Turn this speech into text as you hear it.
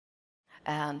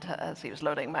And as he was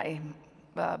loading my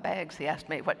bags, he asked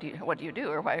me, what do you do,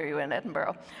 or why are you in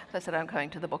Edinburgh? So I said, I'm going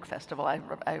to the book festival. I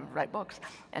write books.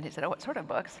 And he said, oh, what sort of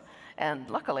books? And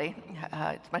luckily,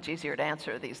 it's much easier to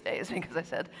answer these days, because I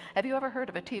said, have you ever heard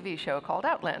of a TV show called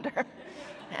Outlander?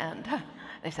 And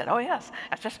he said, oh yes,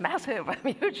 that's just massive. I'm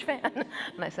a huge fan.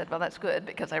 And I said, well, that's good,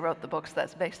 because I wrote the books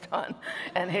that's based on.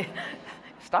 And he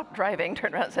stopped driving,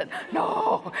 turned around and said,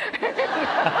 no.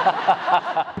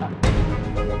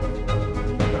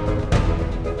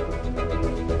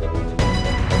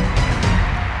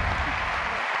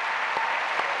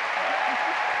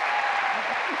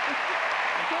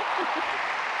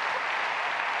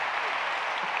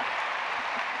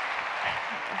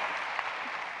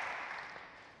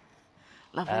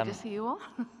 Lovely to see you all.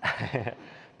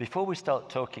 Before we start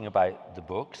talking about the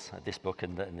books, this book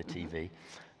and the TV,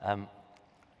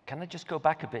 can I just go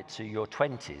back a bit to your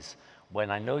 20s,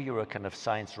 when I know you were a kind of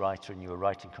science writer and you were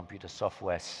writing computer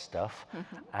software stuff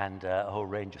and a whole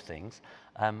range of things.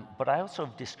 But I also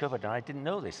discovered, and I didn't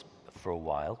know this for a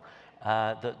while,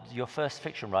 that your first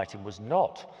fiction writing was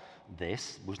not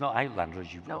Outlander,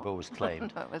 as you've always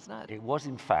claimed. No, it was not. It was,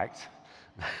 in fact,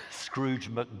 Scrooge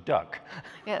McDuck.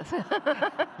 Yes.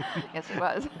 Yes, it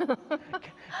was.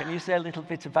 Can you say a little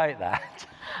bit about that?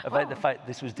 About the fact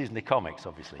this was Disney Comics,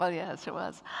 obviously. Well, yes, it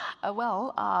was.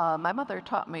 My mother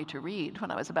taught me to read when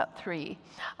I was about 3,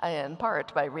 in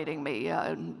part by reading me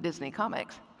Disney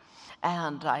Comics.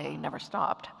 And I never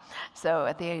stopped. So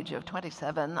at the age of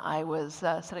 27, I was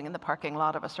sitting in the parking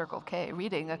lot of a Circle K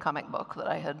reading a comic book that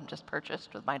I had just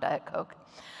purchased with my Diet Coke.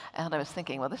 And I was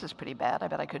thinking, well, this is pretty bad. I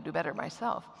bet I could do better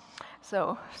myself.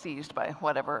 So, seized by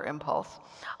whatever impulse,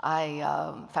 I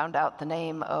found out the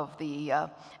name of the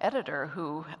editor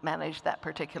who managed that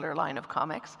particular line of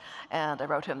comics. And I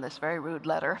wrote him this very rude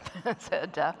letter and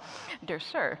said, dear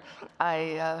sir,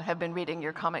 I have been reading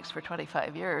your comics for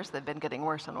 25 years. They've been getting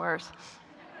worse and worse.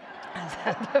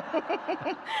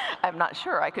 I'm not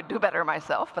sure I could do better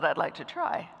myself, but I'd like to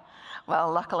try.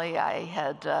 Well, luckily, I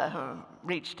had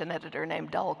reached an editor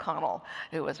named Dull Connell,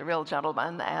 who was a real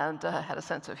gentleman and had a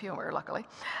sense of humor, luckily.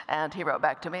 And he wrote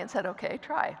back to me and said, okay,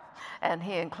 try. And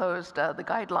he enclosed the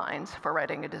guidelines for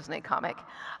writing a Disney comic,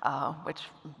 which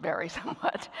vary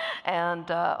somewhat.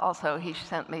 And also, he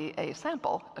sent me a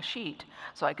sample, a sheet,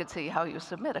 so I could see how you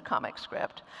submit a comic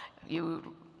script.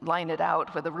 You line it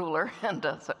out with a ruler, and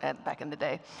back in the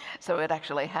day. So it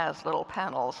actually has little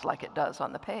panels like it does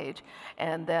on the page.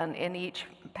 And then in each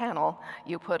panel,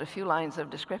 you put a few lines of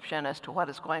description as to what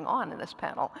is going on in this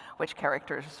panel, which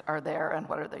characters are there and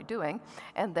what are they doing.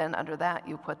 And then under that,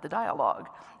 you put the dialogue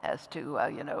as to,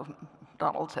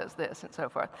 Donald says this and so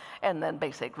forth. And then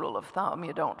basic rule of thumb,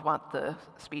 you don't want the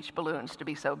speech balloons to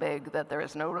be so big that there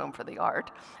is no room for the art.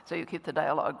 So you keep the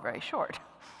dialogue very short.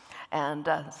 And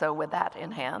so with that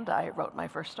in hand, I wrote my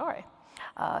first story.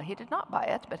 He did not buy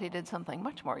it, but he did something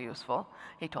much more useful.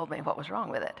 He told me what was wrong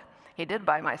with it. He did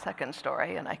buy my second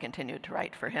story, and I continued to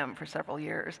write for him for several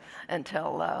years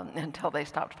until they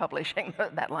stopped publishing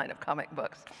that line of comic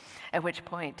books, at which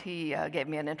point he gave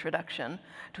me an introduction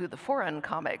to the foreign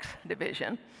comics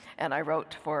division, and I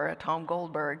wrote for Tom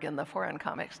Goldberg in the foreign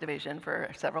comics division for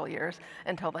several years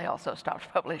until they also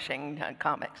stopped publishing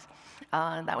comics.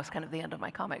 And that was kind of the end of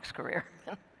my comics career.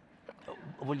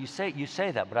 Well, you say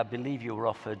that, but I believe you were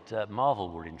offered Marvel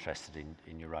were interested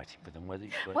in your writing for them.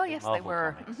 Well, yes, they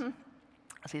were.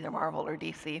 It's either Marvel or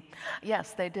DC.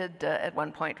 Yes, they did at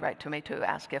one point write to me to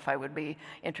ask if I would be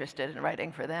interested in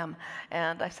writing for them.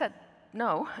 And I said,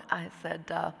 no. I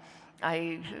said,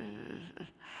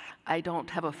 I don't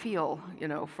have a feel,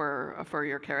 for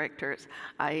your characters.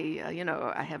 I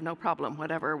have no problem,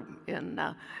 whatever, in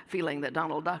feeling that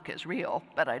Donald Duck is real,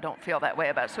 but I don't feel that way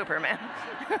about Superman.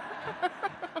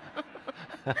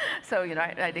 So,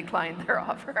 I declined their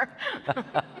offer.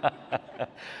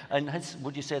 And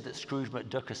would you say that Scrooge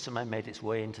McDuck has somehow made its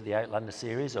way into the Outlander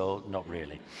series, or not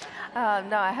really?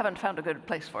 No, I haven't found a good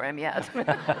place for him yet.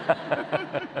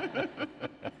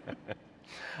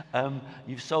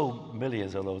 You've sold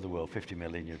millions all over the world, 50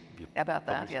 million. About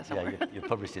that, yes. Yeah, you're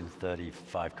published in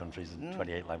 35 countries and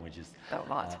 28 languages. A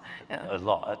lot. Yeah. A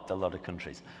lot of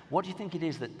countries. What do you think it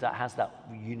is that has that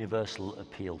universal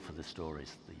appeal for the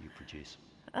stories that you produce?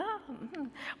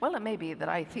 Well, it may be that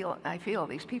I feel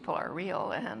these people are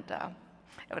real, and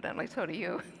evidently so do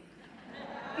you.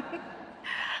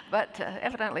 But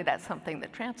evidently that's something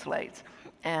that translates.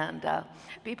 And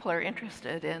people are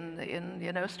interested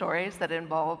in stories that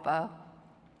involve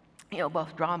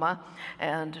both drama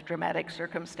and dramatic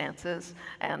circumstances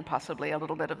and possibly a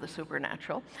little bit of the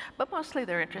supernatural. But mostly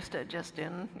they're interested just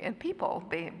in people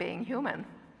being human.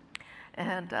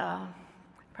 And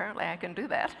apparently I can do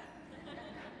that.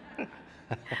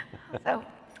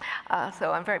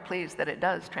 So I'm very pleased that it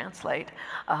does translate.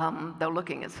 Though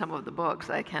looking at some of the books,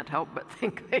 I can't help but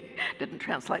think they didn't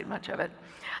translate much of it.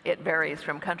 It varies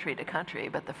from country to country,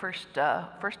 but the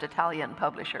first Italian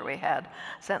publisher we had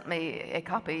sent me a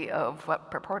copy of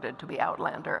what purported to be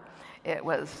Outlander. It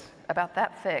was about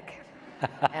that thick.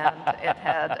 And it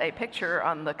had a picture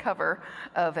on the cover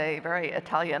of a very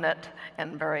Italianate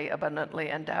and very abundantly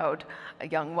endowed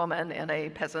young woman in a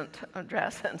peasant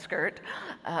dress and skirt,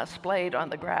 splayed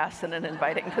on the grass in an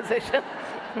inviting position.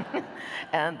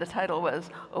 And the title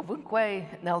was Ovunque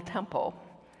nel Tempo.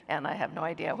 And I have no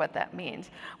idea what that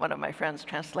means. One of my friends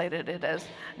translated it as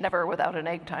never without an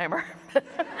egg timer.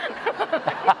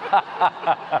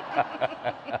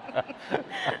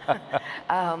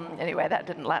 Anyway, that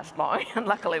didn't last long, and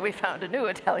luckily we found a new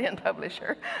Italian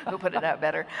publisher who put it out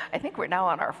better. I think we're now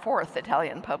on our 4th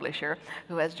Italian publisher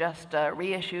who has just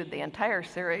reissued the entire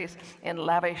series in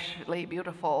lavishly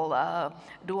beautiful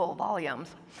dual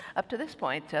volumes. Up to this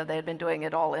point, they had been doing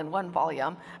it all in 1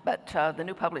 volume, but the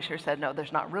new publisher said, no,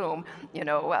 there's not room. You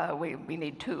know, we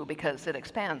need 2 because it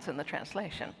expands in the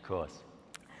translation. Of course.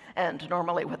 And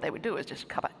normally what they would do is just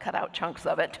cut out chunks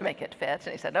of it to make it fit.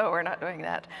 And he said, no, we're not doing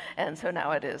that. And so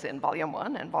now it is in volume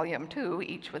 1 and volume 2,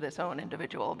 each with its own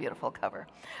individual beautiful cover.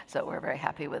 So we're very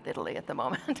happy with Italy at the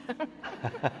moment.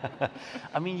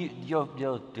 I mean, your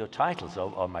titles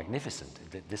are magnificent,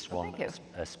 this one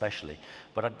especially.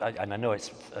 But and I know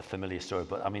it's a familiar story,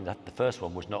 but I mean, the first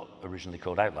one was not originally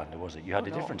called Outlander, was it? You had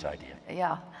a different idea.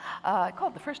 Yeah. I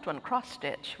called the first one Cross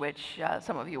Stitch, which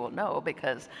some of you will know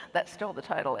because that's still the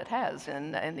title it has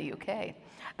in the UK.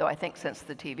 Though I think since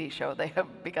the TV show, they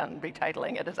have begun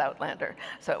retitling it as Outlander,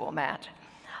 so it will match.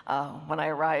 When I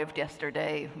arrived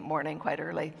yesterday morning quite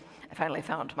early, I finally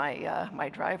found my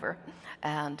driver,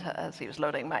 and as he was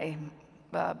loading my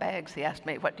bags, he asked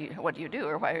me, what do you do,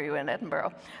 or why are you in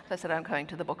Edinburgh? So I said, I'm going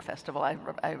to the book festival, I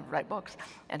write books.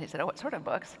 And he said, oh, what sort of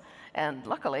books? And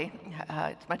luckily,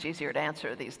 it's much easier to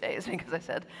answer these days because I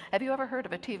said, have you ever heard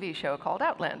of a TV show called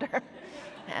Outlander?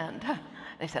 And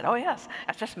they said, oh yes,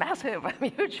 that's just massive, I'm a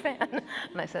huge fan.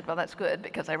 And I said, well, that's good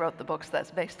because I wrote the books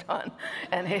that's based on.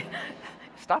 And he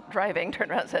stopped driving, turned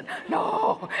around and said,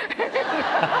 no.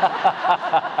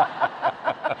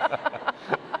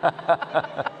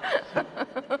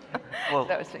 Well,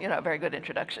 that was, a very good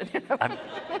introduction.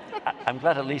 I'm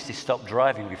glad at least he stopped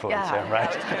driving before he turned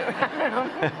right.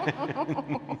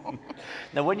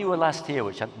 Now, when you were last here,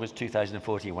 which was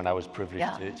 2014, when I was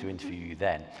privileged to interview you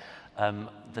then,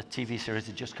 the TV series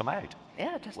had just come out.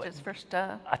 Yeah, just its first...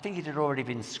 I think it had already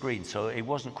been screened, so it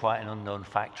wasn't quite an unknown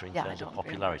factor in terms of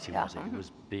popularity, was it? It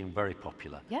was being very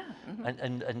popular. Yeah.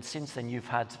 And since then, you've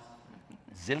had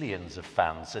zillions of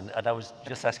fans, and I was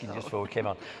just asking just before we came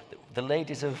on, the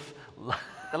ladies of...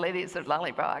 The ladies of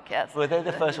Lollybrock, yes. Were they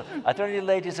the first one? Are there any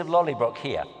ladies of Lollybrock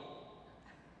here?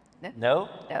 No?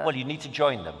 Well, you need to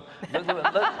join them.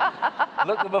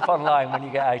 Look them up online when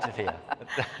you get out of here.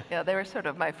 Yeah, they were sort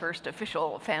of my first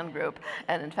official fan group,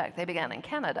 and in fact, they began in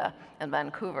Canada, in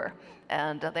Vancouver,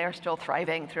 and they are still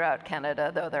thriving throughout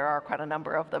Canada, though there are quite a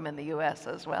number of them in the US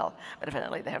as well, but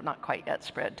evidently they have not quite yet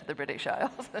spread to the British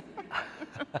Isles.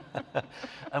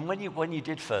 And when you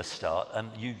did first start,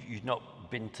 you'd not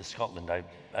been to Scotland, I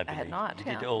believe. I had not, You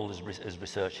did it all as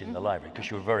research in the library,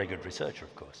 because you were a very good researcher,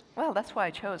 of course. Well, that's why I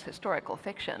chose historical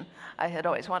fiction. I had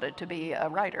always wanted to be a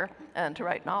writer and to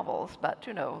write novels, but,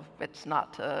 it's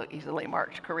not an easily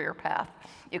marked career path.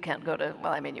 You can't go to,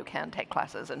 well, I mean, you can take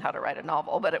classes in how to write a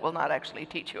novel, but it will not actually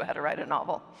teach you how to write a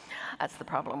novel. That's the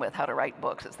problem with how to write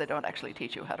books, is they don't actually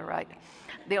teach you how to write.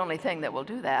 The only thing that will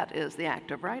do that is the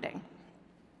act of writing.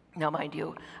 Now, mind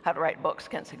you, how to write books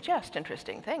can suggest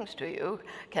interesting things to you,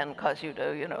 can cause you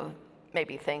to,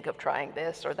 maybe think of trying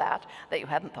this or that you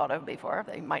hadn't thought of before.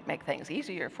 They might make things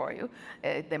easier for you.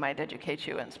 They might educate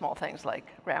you in small things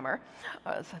like grammar.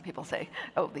 Some people say,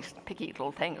 oh, these picky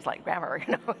little things like grammar,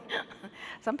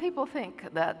 Some people think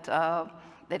that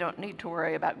they don't need to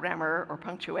worry about grammar or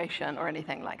punctuation or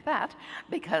anything like that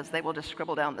because they will just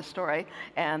scribble down the story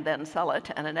and then sell it,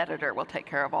 and an editor will take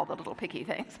care of all the little picky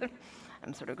things.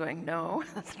 I'm sort of going, no,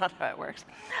 that's not how it works.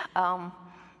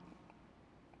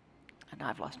 now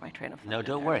I've lost my train of thought. No,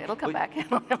 don't worry. It'll come back.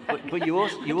 But you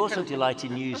also delight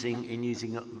in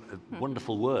using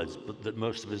wonderful words, but that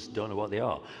most of us don't know what they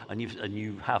are. And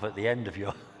you have at the end of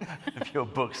your of your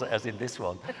books, as in this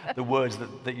one, the words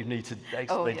that you need to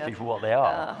explain to people what they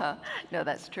are. No,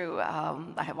 that's true.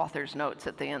 I have author's notes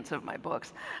at the ends of my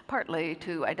books, partly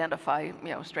to identify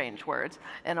strange words,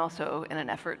 and also in an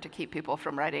effort to keep people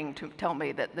from writing to tell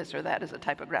me that this or that is a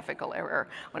typographical error,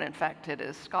 when in fact it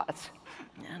is Scots.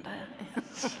 And,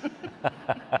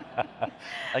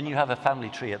 and you have a family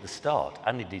tree at the start,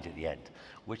 and indeed at the end,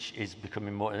 which is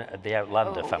becoming more the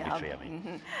Outlander family tree, I mean.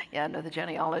 Mm-hmm. Yeah, no, the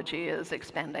genealogy is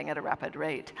expanding at a rapid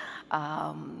rate.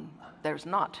 There's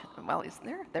not, well, is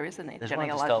there? There is a genealogy. There's one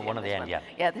at the start, one at the end, yeah.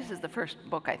 Yeah, this is the first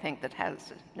book, I think, that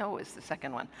has, no, it's the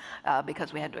second one,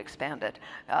 because we had to expand it.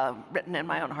 Written in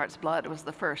my own heart's blood, it was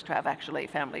the first to have actually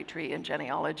family tree and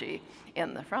genealogy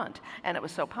in the front. And it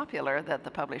was so popular that the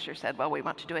publisher said, well, we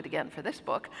want to do it again for this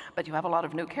book, but you have a lot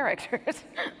of new characters.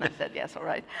 I said, yes, all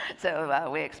right. So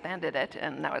we expanded it,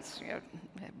 and now it's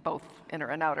both inner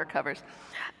and outer covers.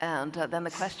 And then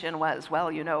the question was, well,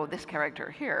 this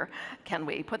character here, can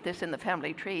we put this in the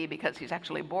family tree because he's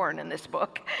actually born in this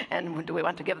book, and do we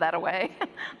want to give that away?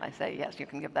 I say, yes, you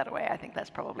can give that away. I think that's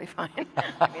probably fine.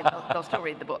 I mean, they'll still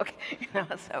read the book.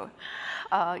 So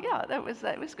yeah, that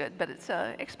was good, but it's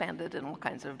expanded in all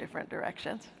kinds of different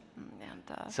directions. And,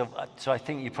 so I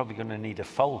think you're probably going to need a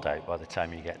fold out by the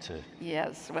time you get to.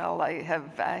 Yes, well, I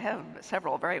have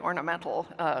several very ornamental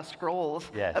scrolls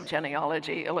of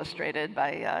genealogy illustrated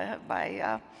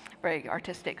by very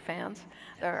artistic fans.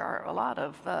 There are a lot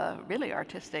of really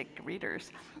artistic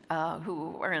readers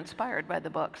who are inspired by the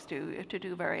books to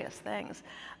do various things.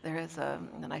 There is a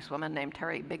nice woman named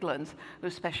Terry Biglands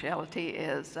whose specialty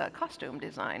is costume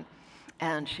design,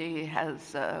 and she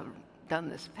has done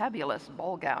this fabulous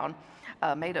ball gown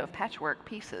made of patchwork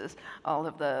pieces. All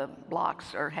of the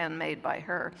blocks are handmade by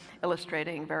her,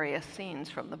 illustrating various scenes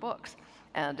from the books.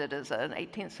 And it is an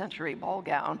 18th century ball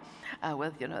gown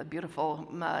with a beautiful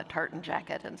tartan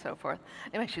jacket and so forth.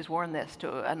 Anyway, she's worn this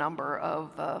to a number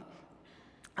of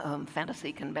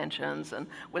fantasy conventions and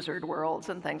wizard worlds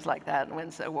and things like that, and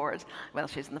wins awards. Well,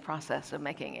 she's in the process of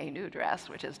making a new dress,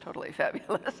 which is totally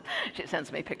fabulous. She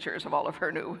sends me pictures of all of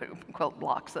her new quilt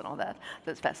blocks and all that.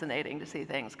 So it's fascinating to see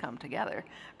things come together,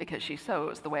 because she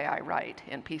sews the way I write,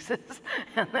 in pieces,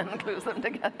 and then glues them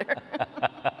together.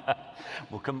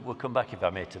 We'll come back, if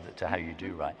I may, to how you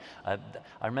do write. I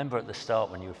remember at the start,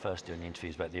 when you were first doing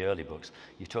interviews about the early books,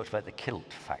 you talked about the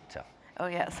kilt factor. Oh,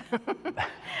 yes.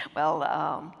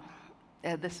 Well,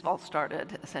 this all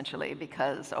started essentially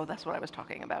because, that's what I was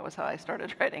talking about, was how I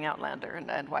started writing Outlander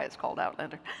and why it's called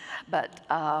Outlander. But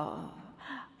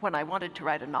when I wanted to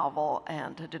write a novel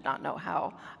and did not know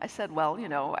how, I said, well,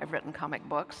 I've written comic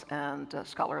books and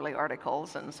scholarly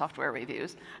articles and software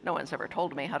reviews. No one's ever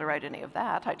told me how to write any of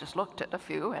that. I just looked at a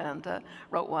few and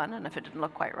wrote one, and if it didn't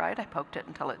look quite right, I poked it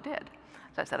until it did.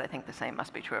 So I said, I think the same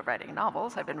must be true of writing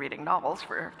novels. I've been reading novels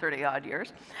for 30-odd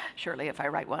years. Surely if I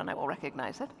write one, I will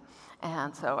recognize it.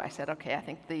 And so I said, okay, I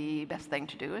think the best thing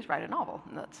to do is write a novel.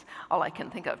 And that's all I can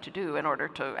think of to do in order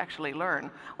to actually learn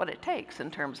what it takes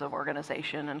in terms of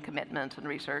organization and commitment and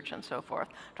research and so forth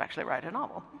to actually write a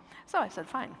novel. So I said,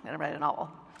 fine, I'm going to write a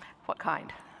novel. What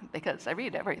kind? Because I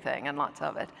read everything, and lots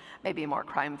of it, maybe more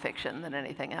crime fiction than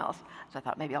anything else. So I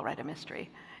thought maybe I'll write a mystery.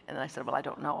 And then I said, well, I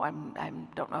don't know. I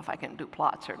don't know if I can do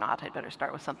plots or not. I'd better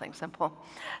start with something simple.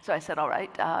 So I said, all right,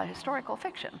 historical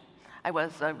fiction. I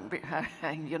was a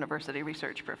university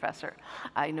research professor.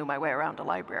 I knew my way around a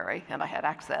library, and I had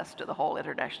access to the whole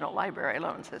international library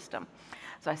loan system.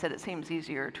 So I said, it seems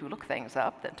easier to look things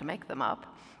up than to make them up.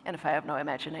 And if I have no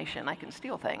imagination, I can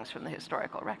steal things from the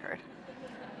historical record,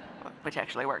 which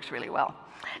actually works really well.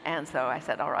 And so I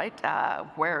said, all right,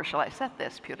 where shall I set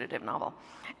this putative novel?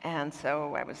 And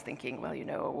so I was thinking,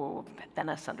 well,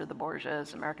 Venice under the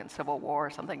Borgias, American Civil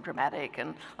War, something dramatic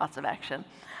and lots of action.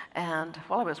 And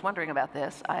while I was wondering about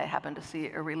this, I happened to see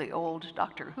a really old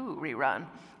Doctor Who rerun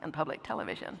on public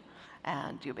television.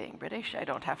 And you being British, I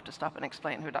don't have to stop and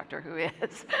explain who Doctor Who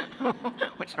is,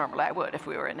 which normally I would if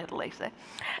we were in Italy, say.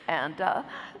 And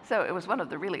so it was one of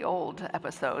the really old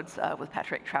episodes with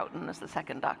Patrick Troughton as the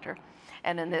second Doctor.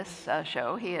 And in this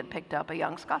show, he had picked up a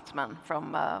young Scotsman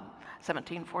from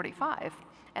 1745.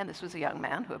 And this was a young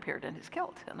man who appeared in his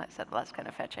kilt. And I said, well, that's kind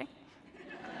of fetching.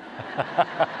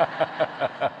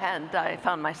 And I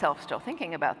found myself still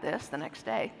thinking about this the next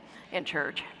day in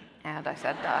church. And I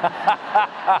said,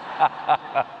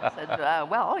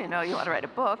 well, you want to write a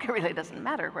book. It really doesn't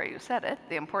matter where you set it.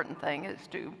 The important thing is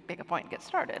to make a point and get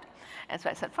started. And so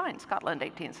I said, fine, Scotland,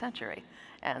 18th century.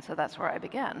 And so that's where I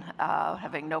began,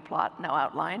 having no plot, no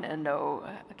outline, and no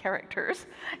characters,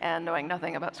 and knowing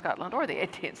nothing about Scotland or the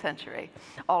 18th century.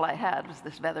 All I had was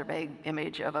this rather vague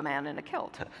image of a man in a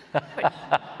kilt, which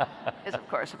is, of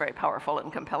course, a very powerful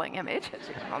and compelling image, as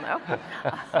you all know.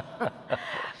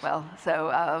 Well,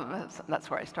 so that's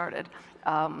where I started.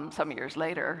 Some years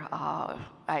later,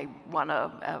 I won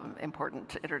an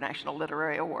important international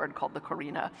literary award called the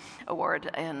Corina Award,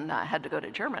 and I had to go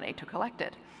to Germany to collect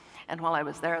it. And while I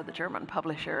was there, the German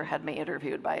publisher had me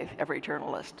interviewed by every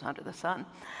journalist under the sun.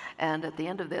 And at the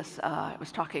end of this, I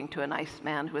was talking to a nice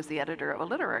man who was the editor of a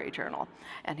literary journal.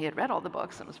 And he had read all the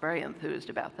books and was very enthused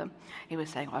about them. He was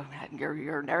saying, well,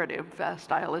 your narrative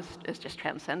style is just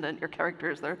transcendent. Your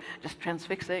characters, they're just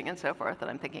transfixing and so forth.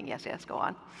 And I'm thinking, yes, yes, go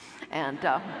on. And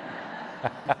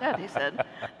instead, he said,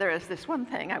 there is this one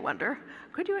thing I wonder,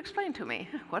 could you explain to me,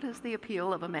 what is the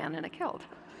appeal of a man in a kilt?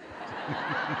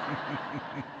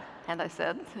 And I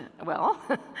said, well,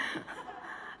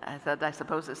 I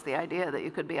suppose it's the idea that you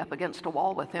could be up against a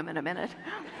wall with him in a minute.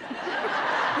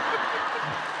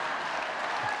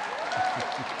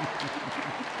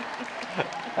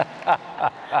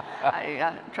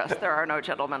 I trust there are no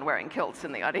gentlemen wearing kilts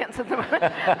in the audience at the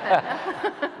moment.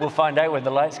 We'll find out when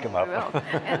the lights come up. We will.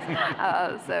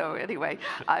 Yes. So anyway,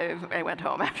 I went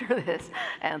home after this,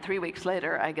 and 3 weeks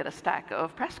later, I get a stack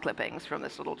of press clippings from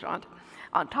this little jaunt.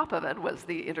 On top of it was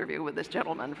the interview with this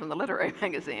gentleman from the literary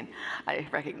magazine. I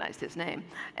recognized his name.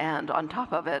 And on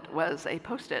top of it was a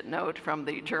post-it note from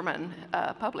the German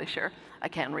publisher. I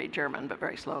can read German, but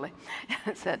very slowly.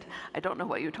 It said, I don't know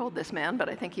what you told this man, but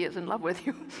I think he is in love with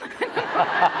you.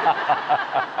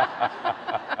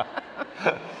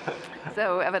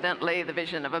 So evidently, the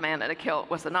vision of a man in a kilt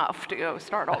was enough to go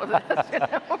start all of this. You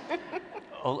know?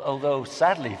 Although,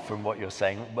 sadly, from what you're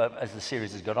saying, as the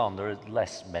series has gone on, there are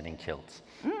less men in kilts,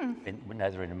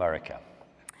 neither in America.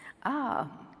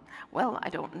 Well, I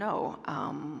don't know.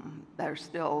 There's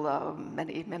still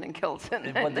many men in kilts in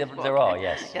this book. There are,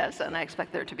 yes. Yes, and I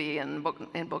expect there to be in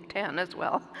book 10 as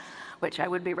well, which I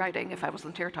would be writing if I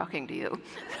wasn't here talking to you.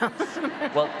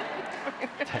 Well,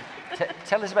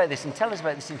 tell us about this, and tell us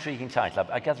about this intriguing title.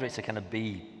 I gather it's a kind of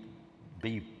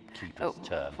beekeeper's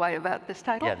term. Why about this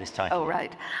title? Yeah, this title. Oh,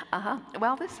 right.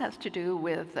 Well, this has to do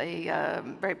with a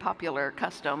very popular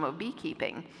custom of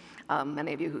beekeeping.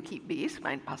 Many of you who keep bees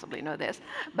might possibly know this,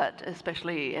 but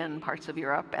especially in parts of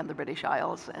Europe and the British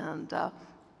Isles and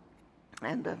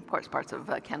of course parts of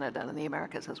Canada and the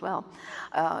Americas as well.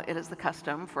 It is the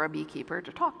custom for a beekeeper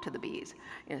to talk to the bees.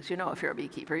 As you know, if you're a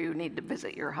beekeeper, you need to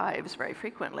visit your hives very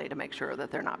frequently to make sure that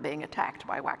they're not being attacked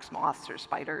by wax moths or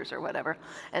spiders or whatever,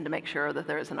 and to make sure that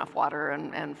there is enough water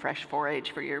and fresh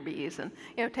forage for your bees, and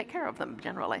take care of them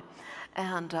generally.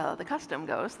 And the custom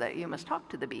goes that you must talk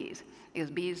to the bees, because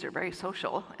bees are very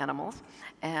social animals,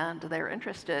 and they're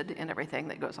interested in everything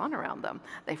that goes on around them.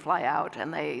 They fly out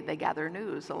and they gather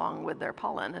news along with their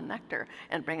pollen and nectar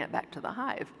and bring it back to the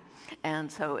hive.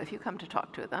 And so if you come to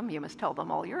talk to them, you must tell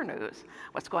them all your news.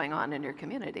 What's going on in your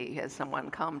community? Has someone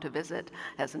come to visit?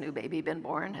 Has a new baby been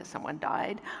born? Has someone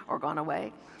died or gone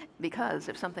away? Because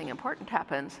if something important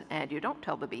happens and you don't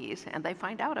tell the bees and they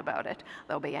find out about it,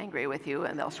 they'll be angry with you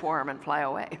and they'll swarm and fly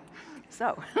away.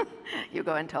 So you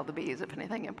go and tell the bees if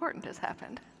anything important has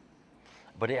happened.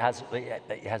 But it has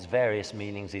various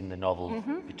meanings in the novel,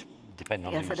 depending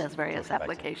on Yes, it has various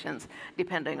applications,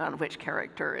 depending on which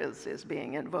character is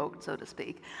being invoked, so to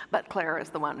speak. But Claire is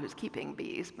the one who's keeping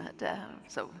bees, but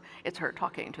so it's her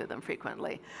talking to them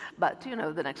frequently. But,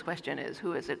 the next question is,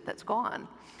 who is it that's gone?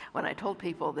 When I told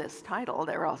people this title,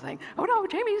 they were all saying, oh no,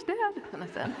 Jamie's dead. And I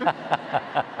said,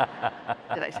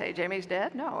 did I say Jamie's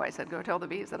dead? No, I said, go tell the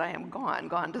bees that I am gone.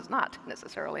 Gone does not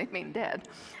necessarily mean dead.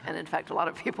 And in fact, a lot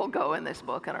of people go in this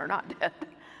book and are not dead.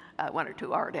 One or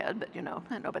two are dead, but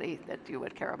nobody that you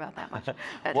would care about that much.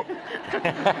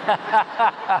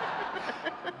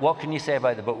 What can you say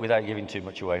about the book without giving too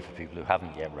much away for people who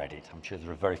haven't yet read it? I'm sure there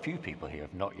are very few people here who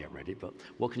have not yet read it, but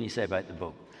what can you say about the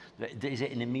book? Is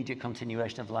it an immediate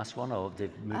continuation of the last one, or have they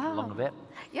moved along a bit?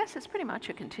 Yes, it's pretty much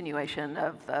a continuation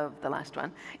of the last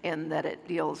one, in that it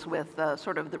deals with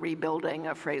sort of the rebuilding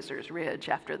of Fraser's Ridge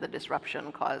after the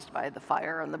disruption caused by the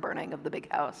fire and the burning of the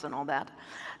big house and all that.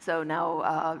 So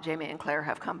now Jamie and Claire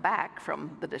have come back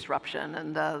from the disruption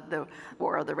and the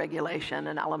War of the Regulation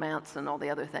and Alamance and all the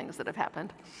other things that have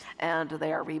happened. and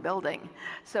they are rebuilding.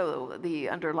 So the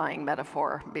underlying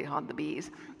metaphor behind the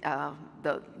bees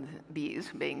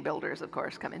being builders, of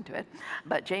course, come into it.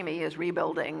 But Jamie is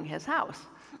rebuilding his house.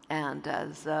 And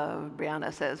as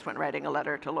Brianna says when writing a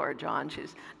letter to Lord John,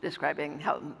 she's describing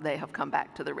how they have come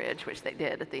back to the ridge, which they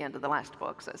did at the end of the last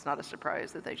book, so it's not a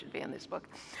surprise that they should be in this book.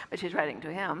 But she's writing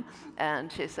to him,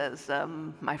 and she says,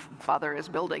 my father is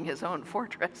building his own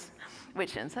fortress,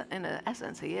 which in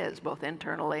essence he is, both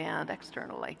internally and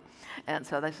externally. And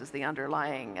so this is the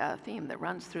underlying theme that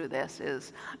runs through this,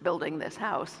 is building this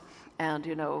house. And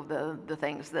the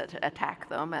things that attack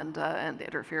them and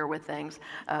interfere with things,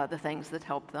 the things that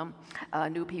help them.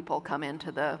 New people come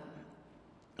into the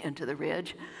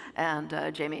ridge,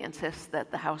 and Jamie insists that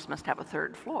the house must have a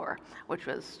third floor, which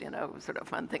was sort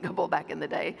of unthinkable back in the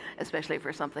day, especially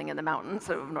for something in the mountains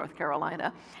of North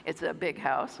Carolina. It's a big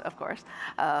house, of course,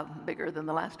 bigger than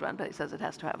the last one, but he says it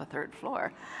has to have a third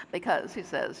floor because he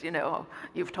says,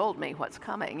 you've told me what's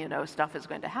coming, stuff is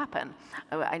going to happen.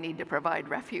 I need to provide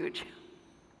refuge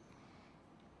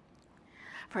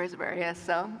for his various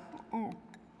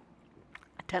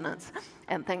tenants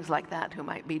and things like that who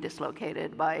might be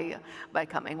dislocated by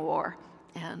coming war.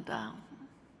 And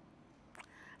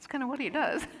it's kind of what he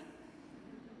does.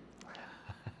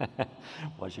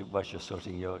 Whilst you're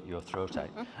sorting your throat out.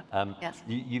 Yes.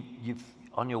 You've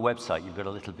on your website, you've got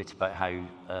a little bit about how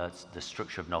the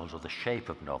structure of novels or the shape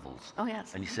of novels. Oh,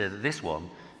 yes. And you say that this one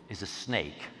is a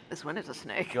snake. This one is a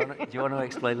snake. Do you want to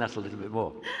explain that a little bit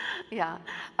more? Yeah.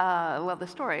 Well, the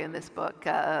story in this book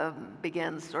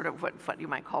begins sort of what you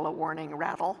might call a warning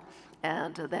rattle,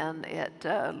 and then it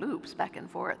loops back and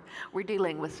forth. We're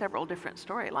dealing with several different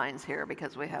storylines here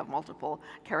because we have multiple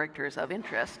characters of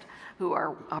interest who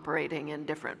are operating in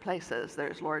different places.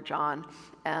 There's Lord John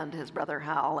and his brother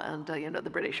Hal and, the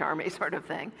British Army sort of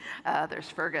thing. There's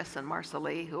Fergus and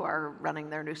Marcelie who are running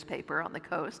their newspaper on the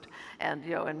coast and,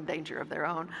 in danger of their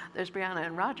own. There's Brianna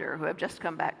and Roger who have just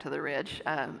come back to the ridge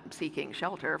seeking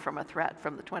shelter from a threat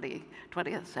from the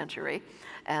 20th century.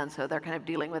 And so they're kind of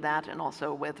dealing with that and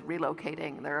also with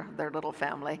relocating their little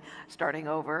family, starting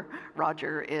over.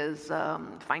 Roger is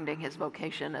finding his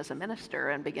vocation as a minister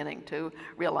and beginning to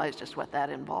realize just what that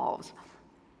involves.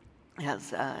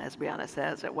 As Brianna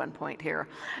says at one point here,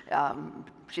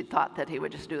 she thought that he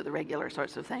would just do the regular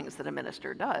sorts of things that a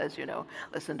minister does,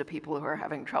 listen to people who are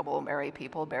having trouble, marry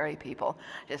people, bury people.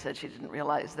 She said she didn't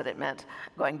realize that it meant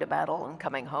going to battle and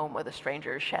coming home with a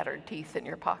stranger's shattered teeth in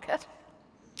your pocket.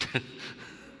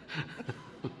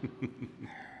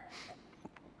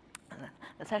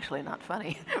 It's actually not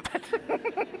funny,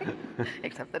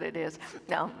 except that it is.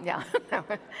 No.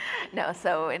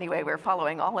 So anyway, we're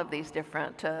following all of these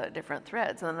different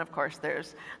threads, and then of course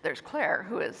there's Claire,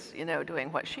 who is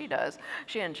doing what she does.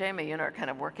 She and Jamie are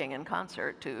kind of working in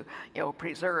concert to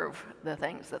preserve the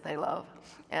things that they love,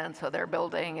 and so they're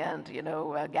building and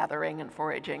gathering and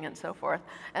foraging and so forth.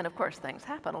 And of course things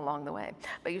happen along the way.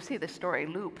 But you see the story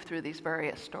loop through these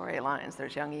various storylines.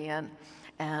 There's young Ian.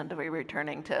 And we're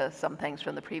returning to some things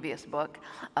from the previous book.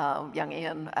 Young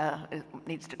Ian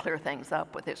needs to clear things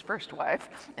up with his first wife,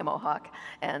 a Mohawk,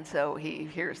 and so he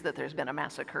hears that there's been a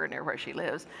massacre near where she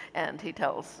lives, and he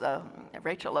tells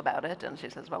Rachel about it, and she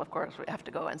says, well, of course, we have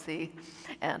to go and see.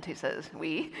 And he says,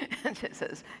 we? And she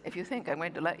says, if you think I'm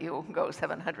going to let you go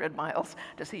 700 miles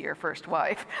to see your first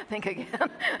wife, think again.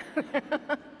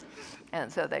 And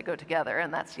so they go together,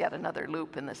 and that's yet another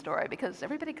loop in the story, because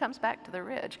everybody comes back to the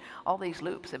ridge. All these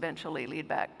loops eventually lead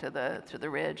back to the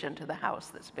ridge and to the house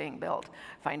that's being built,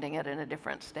 finding it in a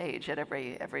different stage at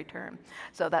every turn.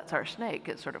 So that's our snake.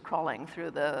 It's sort of crawling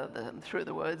through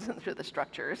the woods and through the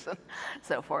structures and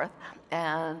so forth.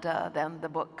 And then the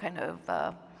book kind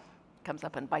of comes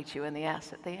up and bites you in the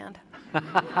ass at the end.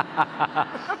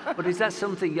 But is that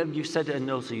something you said, and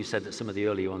also you said that some of the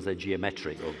earlier ones, they're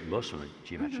geometric, or most of them are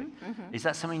geometric. Is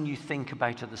that something you think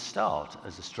about at the start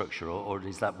as a structure, or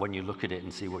is that when you look at it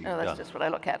and see what you've done? No, that's just what I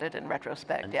look at it in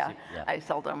retrospect, yeah. I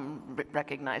seldom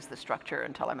recognize the structure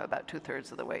until I'm about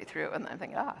 2/3 of the way through, and I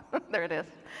think, there it is.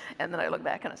 And then I look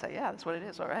back and I say, yeah, that's what it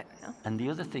is, all right. Yeah. And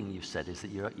the other thing you've said is that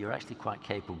you're actually quite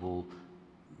capable,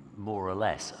 more or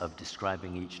less, of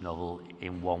describing each novel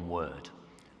in one word.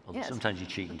 Yes. Sometimes you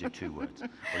cheat and do 2 words.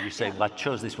 Or you say, well, I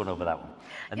chose this one over that one.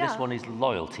 And this one is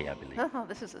loyalty, I believe.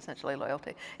 This is essentially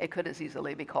loyalty. It could as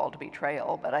easily be called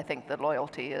betrayal, but I think that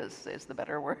loyalty is the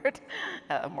better word.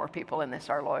 More people in this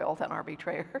are loyal than are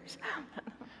betrayers.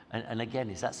 And again,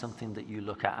 is that something that you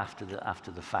look at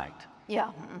after the fact?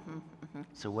 Yeah.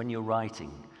 So when you're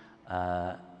writing,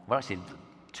 well, actually,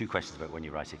 two questions about when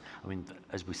you're writing. I mean,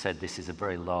 as we said, this is a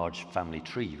very large family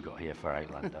tree you've got here for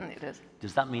Outlander. It is.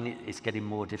 Does that mean it's getting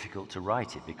more difficult to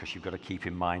write it because you've got to keep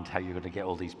in mind how you're going to get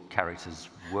all these characters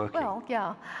working? Well,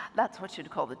 yeah, that's what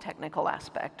you'd call the technical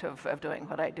aspect of doing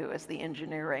what I do, is the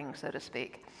engineering, so to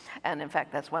speak. And in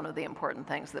fact, that's one of the important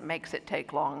things that makes it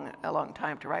take a long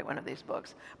time to write one of these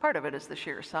books. Part of it is the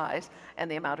sheer size and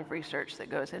the amount of research that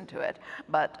goes into it,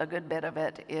 but a good bit of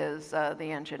it is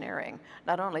the engineering,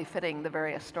 not only fitting the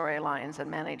various storylines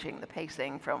and managing the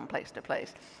pacing from place to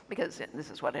place, because this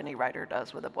is what any writer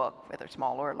does with a book, whether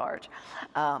small or large,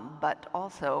 but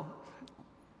also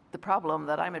the problem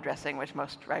that I'm addressing, which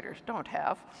most writers don't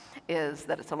have, is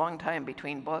that it's a long time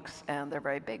between books, and they're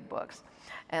very big books.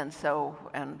 And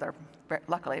they're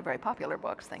luckily very popular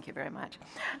books, thank you very much.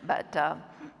 But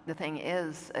the thing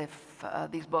is, if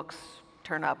these books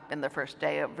turn up in the first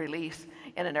day of release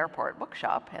in an airport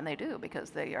bookshop, and they do because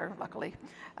they are luckily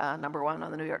 #1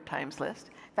 on the New York Times list.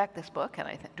 In fact, this book, and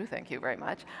I do thank you very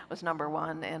much, was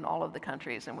 #1 in all of the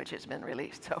countries in which it's been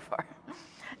released so far.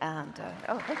 And,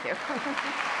 oh, thank you.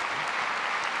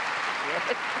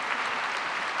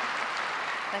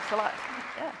 Thanks a lot.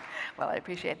 Yeah. Well, I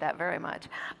appreciate that very much.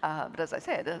 But as I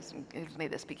say, it gives me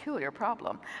this peculiar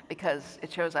problem because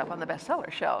it shows up on the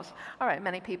bestseller shelves. All right,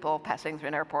 many people passing through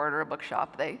an airport or a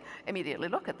bookshop, they immediately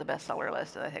look at the bestseller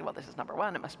list and they think, well, this is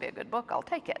 #1, it must be a good book, I'll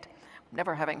take it.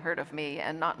 Never having heard of me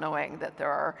and not knowing that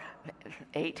there are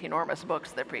 8 enormous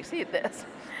books that precede this.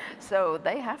 So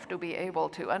they have to be able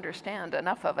to understand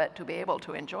enough of it to be able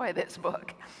to enjoy this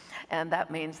book. And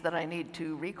that means that I need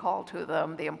to recall to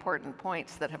them the important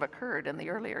points that have occurred in the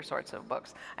earlier sorts of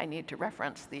books. I need to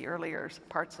reference the earlier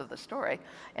parts of the story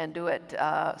and do it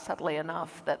subtly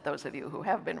enough that those of you who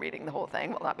have been reading the whole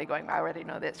thing will not be going, I already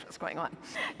know this, what's going on,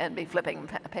 and be flipping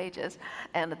pages.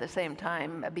 And at the same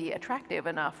time, be attractive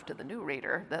enough to the new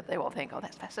reader that they will think, oh,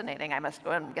 that's fascinating, I must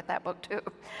go and get that book too,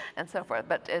 and so forth.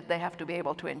 But they have to be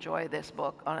able to enjoy this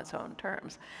book on its own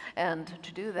terms. And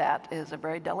to do that is a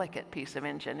very delicate piece of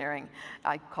engineering.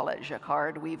 I call it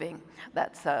jacquard weaving.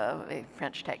 That's a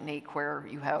French technique where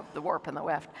you have the warp and the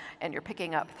weft, and you're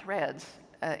picking up threads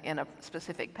in a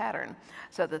specific pattern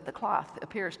so that the cloth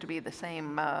appears to be the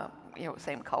same,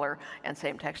 same color and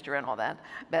same texture and all that,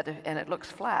 and it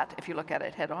looks flat if you look at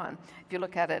it head on. If you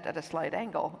look at it at a slight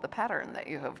angle, the pattern that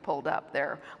you have pulled up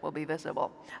there will be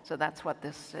visible. So that's what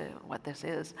this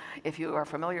is. If you are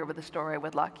familiar with the story,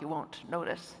 with luck, you won't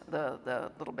notice the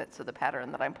little bits of the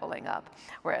pattern that I'm pulling up.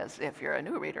 Whereas if you're a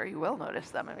new reader, you will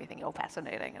notice them and you think, oh,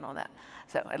 fascinating and all that.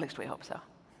 So at least we hope so.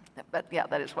 But yeah,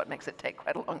 that is what makes it take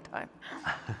quite a long time.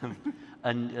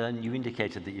 And you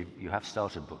indicated that you have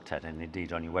started Book 10, and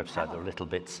indeed on your website there are little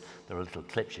bits, there are little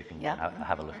clips you can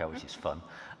have a look at, which is fun.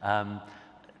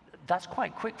 That's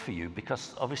quite quick for you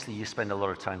because obviously you spend a lot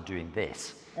of time doing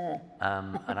this.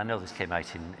 And I know this came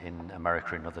out in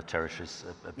America and other territories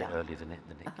a bit earlier than it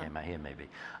came out here, maybe.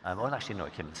 Well, actually, no,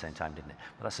 it came at the same time, didn't it?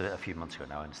 But that's a few months ago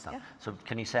now, I understand. Yeah. So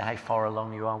can you say how far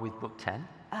along you are with Book 10?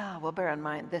 Well, bear in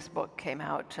mind, this book came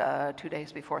out 2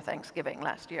 days before Thanksgiving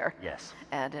last year. Yes.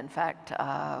 And in fact,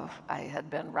 I had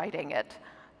been writing it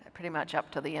pretty much up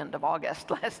to the end of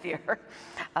August last year,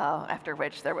 after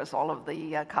which there was all of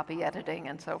the copy editing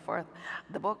and so forth.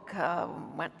 The book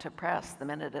went to press the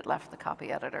minute it left the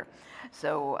copy editor.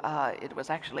 So it was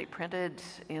actually printed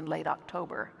in late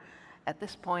October. At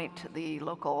this point, the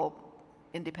local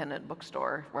independent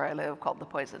bookstore where I live, called the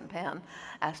Poison Pen,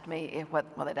 asked me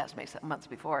they'd asked me some months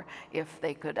before if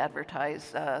they could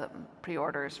advertise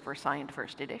pre-orders for signed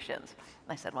first editions.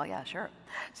 And I said, well, yeah, sure.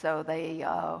 So they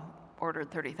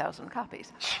ordered 30,000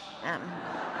 copies.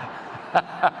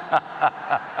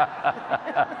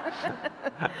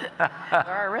 There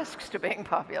are risks to being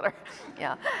popular.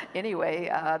 Yeah.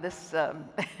 Anyway, this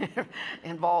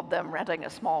involved them renting a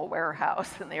small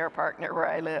warehouse in the airpark near where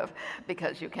I live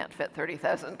because you can't fit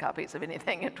 30,000 copies of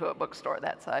anything into a bookstore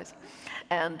that size.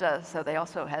 And so they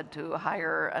also had to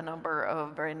hire a number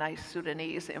of very nice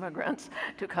Sudanese immigrants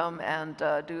to come and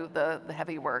do the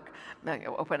heavy work,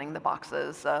 opening the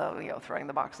boxes, throwing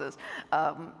the boxes,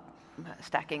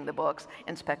 stacking the books,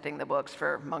 inspecting the books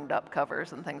for munged up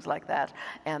covers and things like that,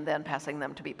 and then passing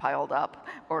them to be piled up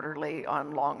orderly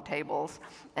on long tables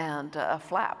and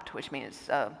flapped, which means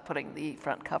putting the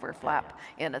front cover flap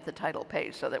in at the title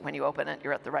page so that when you open it,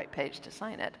 you're at the right page to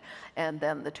sign it. And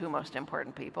then the two most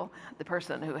important people, the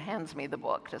person who hands me the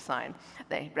book to sign,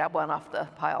 they grab one off the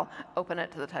pile, open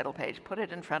it to the title page, put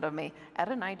it in front of me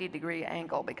at a 90-degree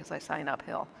angle because I sign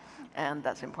uphill. And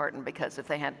that's important because if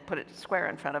they had put it square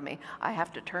in front of me, I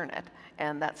have to turn it,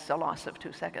 and that's a loss of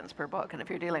 2 seconds per book. And if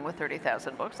you're dealing with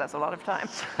 30,000 books, that's a lot of time.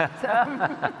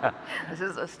 So, this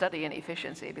is a study in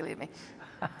efficiency, believe me.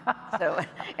 So,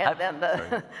 and then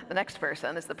the next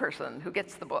person is the person who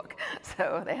gets the book.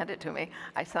 So they hand it to me,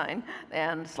 I sign,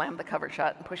 and slam the cover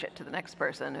shut and push it to the next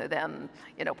person, who then,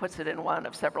 puts it in one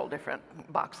of several different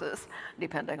boxes,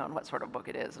 depending on what sort of book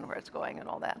it is and where it's going and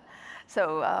all that.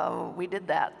 So we did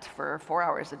that for 4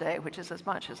 hours a day, which is as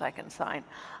much as I can sign.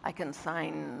 I can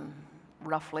sign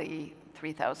roughly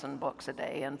 3,000 books a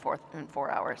day in 4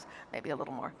 hours, maybe a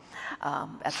little more, at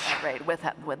that rate, with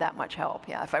that much help.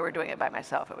 Yeah, if I were doing it by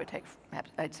myself, it would take,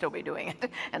 I'd still be doing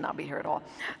it and not be here at all.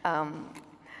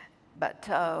 Let's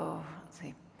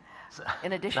see.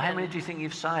 In addition, so how many do you think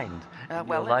you've signed in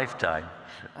well, your lifetime?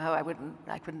 Oh,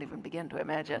 I couldn't even begin to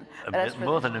imagine.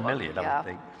 More than a million, I would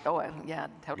think. Oh, yeah,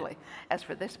 totally. As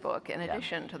for this book, in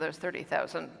addition to those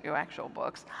 30,000 actual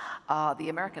books, the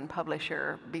American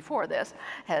publisher before this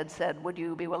had said, would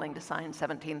you be willing to sign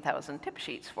 17,000 tip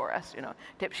sheets for us?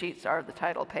 Tip sheets are the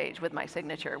title page with my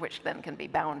signature, which then can be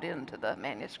bound into the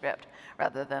manuscript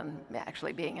rather than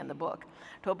actually being in the book.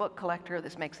 To a book collector,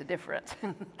 this makes a difference.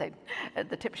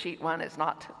 The tip sheet one is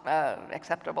not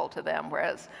acceptable to them,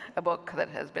 whereas a book that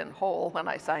has been whole when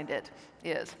I signed it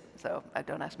is. So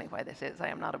don't ask me why this is. I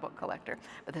am not a book collector,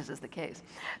 but this is the case.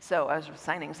 So I was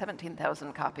signing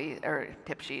 17,000 copy or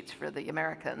tip sheets for the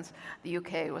Americans. The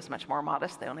UK was much more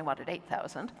modest. They only wanted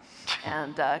 8,000.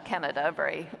 And Canada,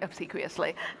 very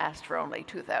obsequiously, asked for only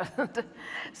 2,000.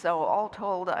 So all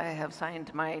told, I have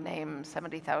signed my name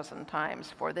 70,000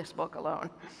 times for this book alone.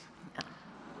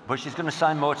 But she's going to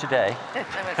sign more today. I'm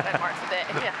going to sign more today,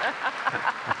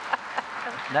 yeah.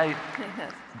 Now,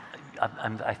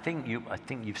 I think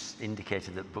you've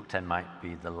indicated that book 10 might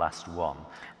be the last one.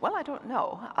 Well, I don't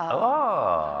know.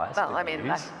 That's well, good I mean,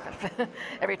 news.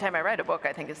 every time I write a book,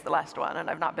 I think it's the last one, and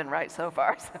I've not been right so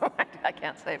far, so I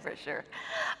can't say for sure.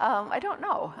 I don't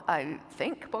know. I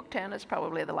think book 10 is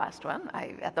probably the last one.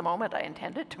 At the moment, I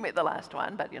intend it to be the last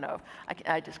one, but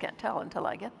I just can't tell until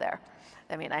I get there.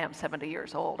 I mean, I am 70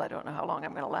 years old. I don't know how long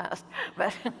I'm going to last,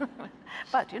 but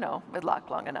with luck,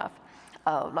 long enough.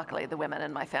 Luckily, the women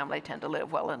in my family tend to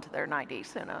live well into their 90s,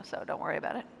 so don't worry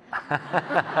about it.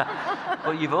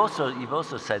 Well, you've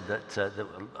also said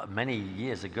that many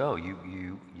years ago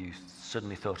you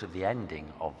suddenly thought of the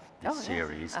ending of the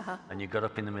series, and you got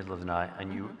up in the middle of the night,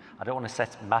 and I don't want to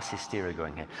set mass hysteria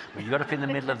going here, but you got up in the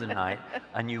middle of the night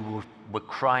and you were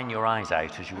crying your eyes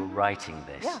out as you were writing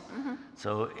this. Yeah.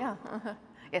 So. Yeah.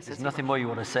 Yes, there's nothing more you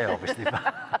want to say, obviously,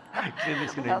 but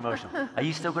it's going to be emotional. Are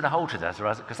you still going to hold to that,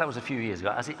 because that was a few years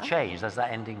ago? Has it changed? Has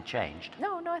that ending changed?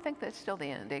 No, I think that's still the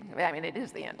ending. I mean, it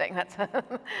is the ending. That's.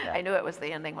 I knew it was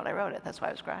the ending when I wrote it. That's why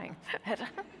I was crying.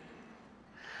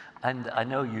 And I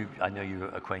know you're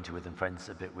acquainted with and friends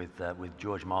a bit with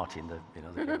George Martin, the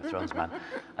Game of Thrones man,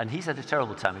 and he's had a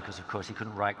terrible time because, of course, he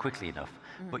couldn't write quickly enough.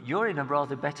 But you're in a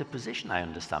rather better position, I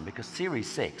understand, because Series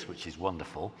 6, which is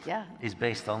wonderful, is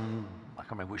based on, I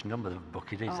can't remember which number of the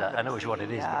book it is. I know which one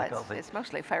it is, but I can't think. It's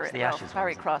mostly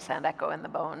Fiery Cross and Echo in the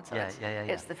Bone. So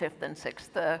it's the 5th and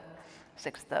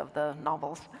 6th of the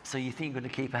novels. So you think you're going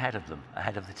to keep ahead of them,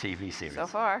 ahead of the TV series? So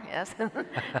far, yes.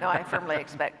 No, I firmly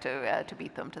expect to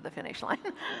beat them to the finish line.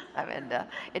 I mean,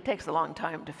 it takes a long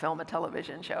time to film a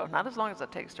television show. Not as long as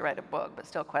it takes to write a book, but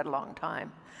still quite a long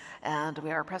time. And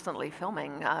we are presently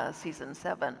filming season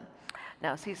 7.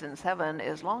 Now, season 7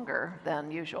 is longer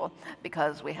than usual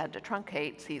because we had to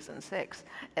truncate season 6.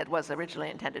 It was originally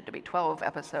intended to be 12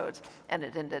 episodes, and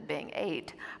it ended being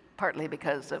 8, partly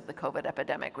because of the COVID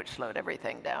epidemic, which slowed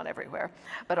everything down everywhere,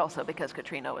 but also because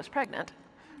Katrina was pregnant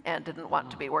and didn't want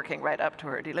to be working right up to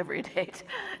her delivery date,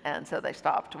 and so they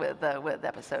stopped with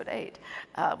episode 8.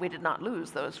 We did not lose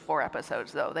those 4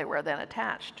 episodes, though. They were then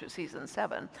attached to season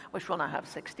 7, which will now have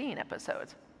 16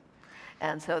 episodes.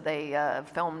 And so they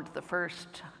filmed the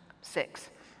first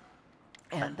 6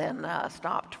 and then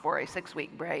stopped for a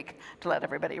 6-week break to let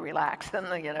everybody relax and,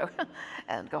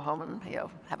 and go home and,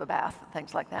 have a bath,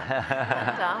 things like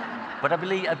that. But I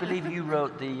believe you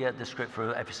wrote the script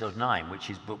for episode 9, which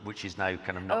is now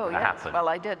kind of not going to happen. Well,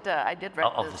 I did write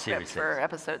the script for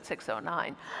episode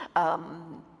 609,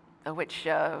 which.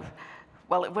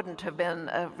 Well, it wouldn't have been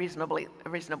a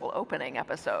reasonable opening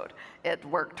episode. It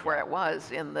worked where it was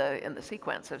in the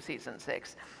sequence of season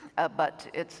 6. but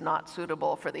it's not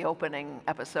suitable for the opening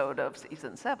episode of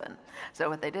season 7. So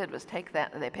what they did was take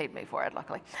that, and they paid me for it,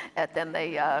 luckily, and then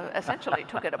they essentially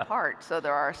took it apart. So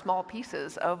there are small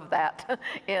pieces of that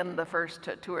in the first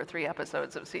 2 or 3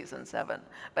 episodes of season 7,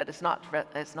 but it's not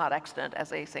extant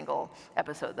as a single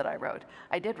episode that I wrote.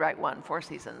 I did write one for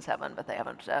season 7, but they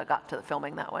haven't got to the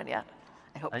filming that one yet.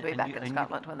 I hope to be back in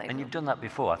Scotland when they do. And you've done that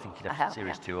before, I think you'd have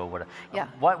series 2 or whatever. Yeah.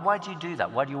 Why do you do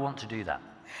that? Why do you want to do that?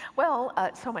 Well,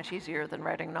 it's so much easier than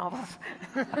writing novels.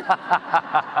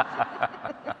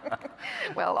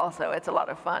 Well, also, it's a lot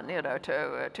of fun,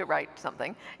 to write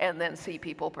something and then see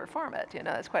people perform it.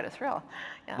 It's quite a thrill.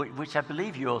 Yeah. Which I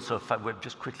believe you also found,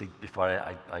 just quickly before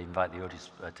I invite the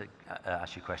audience to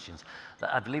ask you questions,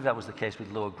 I believe that was the case with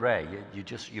Lord Grey.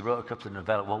 You wrote a couple of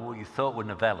novellas, what you thought were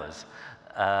novellas,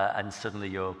 and suddenly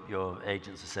your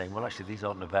agents are saying, well, actually, these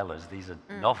aren't novellas, these are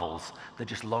novels. They're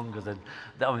just longer than,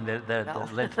 they're the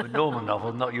length of a normal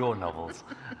novel, not your novels.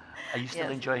 Are you still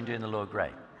enjoying doing the Lord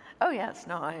Grey? Oh yes,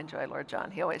 no, I enjoy Lord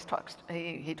John. He always talks.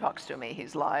 He talks to me.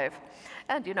 He's live,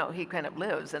 and he kind of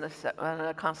lives in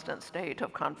a constant state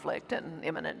of conflict and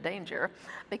imminent danger,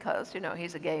 because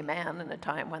he's a gay man in a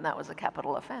time when that was a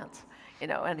capital offense.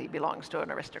 And he belongs to an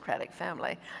aristocratic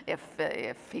family. If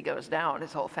he goes down,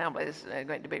 his whole family is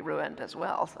going to be ruined as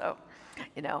well. So,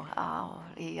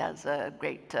 he has a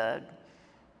great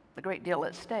deal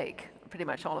at stake, pretty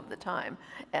much all of the time.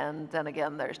 And then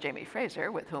again, there's Jamie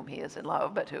Fraser, with whom he is in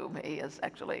love, but whom he is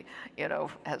actually,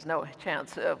 has no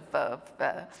chance of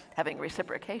having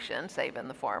reciprocation, save in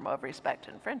the form of respect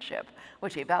and friendship,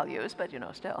 which he values, but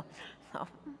still. So.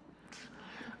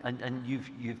 And you've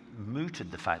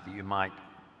mooted the fact that you might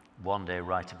one day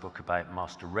write a book about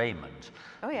Master Raymond.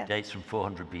 Oh, yeah. It dates from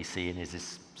 400 BC and is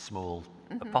this small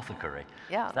apothecary.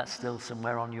 Yeah. Is that still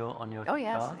somewhere on your Oh,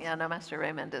 yes. cards? Yeah, no, Master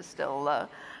Raymond is still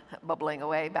bubbling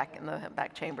away back in the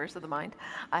back chambers of the mind.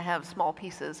 I have small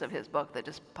pieces of his book that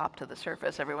just pop to the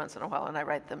surface every once in a while, and I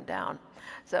write them down.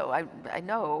 So I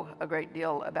know a great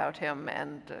deal about him,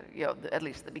 and at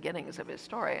least the beginnings of his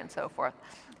story and so forth.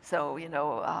 So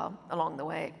along the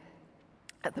way.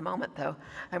 At the moment, though,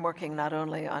 I'm working not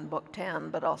only on book 10,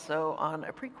 but also on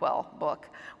a prequel book,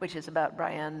 which is about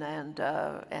Brian and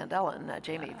Ellen,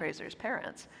 Jamie Fraser's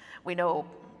parents. We know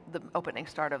the opening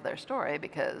start of their story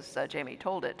because Jamie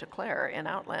told it to Claire in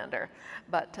Outlander.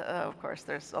 But, of course,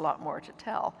 there's a lot more to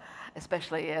tell,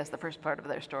 especially as the first part of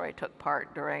their story took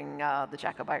part during the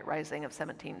Jacobite Rising of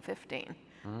 1715.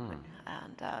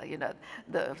 And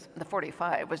the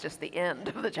 45 was just the end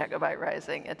of the Jacobite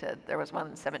Rising. There was one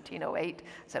in 1708,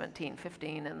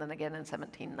 1715, and then again in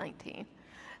 1719.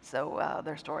 So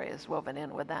their story is woven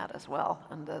in with that as well,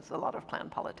 and there's a lot of clan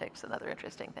politics and other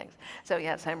interesting things. So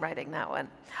yes, I'm writing that one.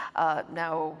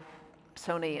 Now,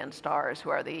 Sony and Starz,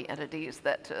 who are the entities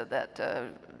that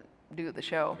do the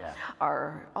show,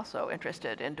 are also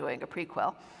interested in doing a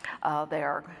prequel. They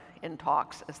are in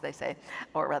talks, as they say,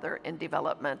 or rather in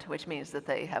development, which means that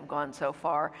they have gone so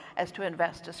far as to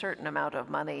invest a certain amount of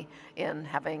money in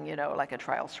having, like a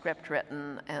trial script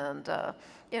written and,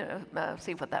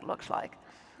 see what that looks like.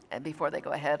 And before they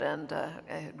go ahead and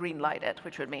green light it,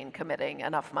 which would mean committing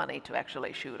enough money to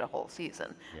actually shoot a whole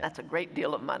season. Yeah. That's a great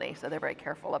deal of money, so they're very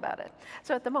careful about it.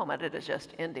 So at the moment, it is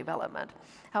just in development.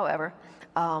 However,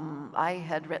 I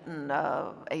had written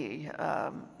a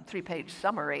 3-page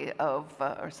summary of,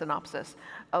 or synopsis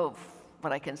of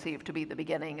what I conceive to be the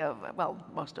beginning of, well,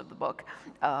 most of the book,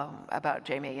 about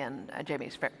Jamie and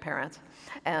Jamie's parents.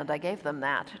 And I gave them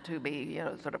that to be,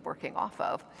 sort of working off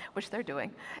of, which they're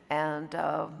doing. And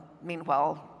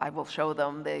meanwhile, I will show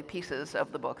them the pieces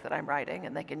of the book that I'm writing,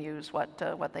 and they can use what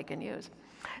they can use.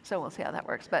 So we'll see how that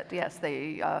works. But yes,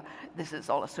 this is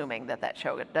all assuming that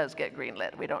show does get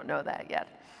greenlit. We don't know that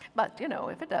yet. But,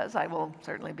 if it does, I will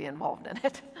certainly be involved in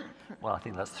it. Well, I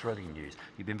think that's thrilling news.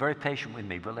 You've been very patient with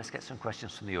me, but let's get some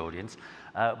questions from the audience.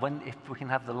 If we can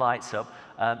have the lights up,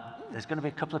 there's going to be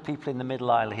a couple of people in the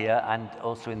middle aisle here and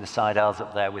also in the side aisles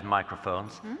up there with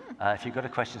microphones. If you've got a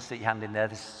question, stick your hand in there.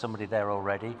 There's somebody there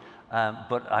already.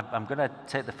 But I'm going to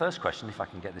take the first question, if I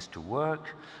can get this to work,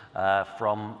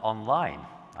 from online,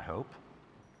 I hope.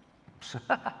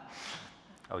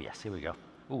 Oh, yes, here we go.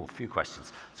 Ooh, a few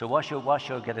questions. So whilst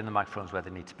you're getting the microphones where they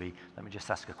need to be, let me just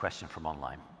ask a question from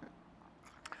online.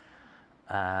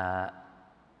 There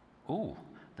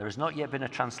has not yet been a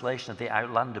translation of the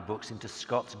Outlander books into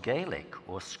Scots Gaelic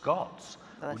or Scots.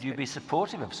 Well, would you be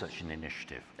supportive of such an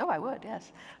initiative? Oh, I would,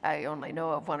 yes. I only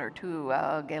know of 1 or 2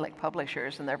 Gaelic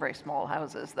publishers, and they're very small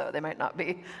houses, though. They might not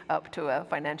be up to a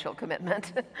financial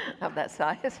commitment of that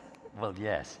size. Well,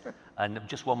 yes. And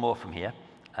just one more from here.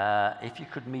 If you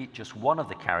could meet just one of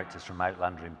the characters from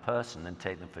Outlander in person and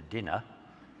take them for dinner,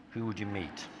 who would you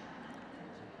meet?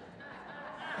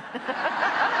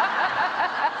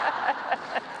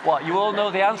 What, you all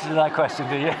know the answer to that question,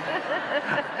 do you?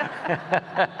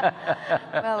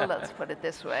 Well, let's put it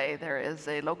this way. There is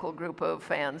a local group of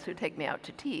fans who take me out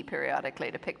to tea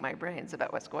periodically to pick my brains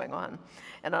about what's going on.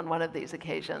 And on one of these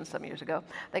occasions, some years ago,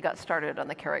 they got started on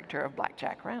the character of Black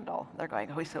Jack Randall. They're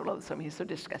going, oh, he's so loathsome, he's so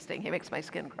disgusting, he makes my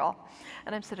skin crawl.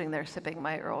 And I'm sitting there sipping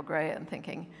my Earl Grey and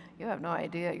thinking, you have no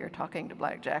idea you're talking to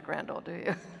Black Jack Randall, do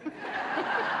you?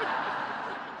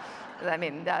 I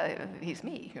mean, he's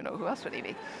me, you know, who else would he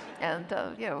be? And,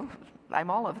 you know,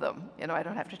 I'm all of them. You know, I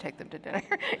don't have to take them to dinner.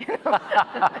 You know?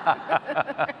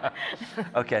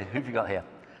 Okay, who have you got here?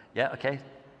 Yeah, okay.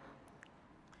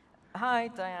 Hi,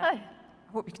 Diane. Hi.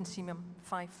 I hope you can see me. I'm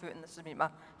 5 foot and this is my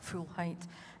full height.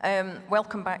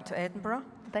 Welcome back to Edinburgh.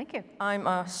 Thank you. I'm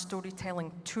a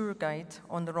storytelling tour guide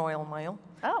on the Royal Mile.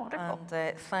 Oh, wonderful.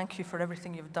 And thank you for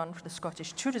everything you've done for the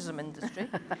Scottish tourism industry.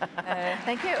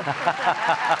 Thank you.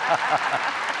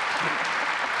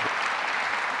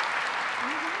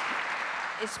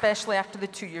 Especially after the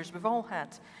 2 years we've all had.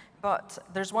 But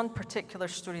there's one particular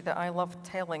story that I love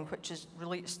telling, which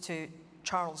relates to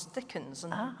Charles Dickens,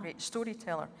 and the great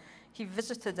storyteller. He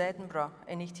visited Edinburgh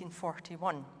in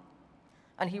 1841,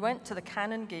 and he went to the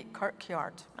Canongate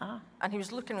Kirkyard, and he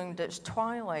was looking around, it was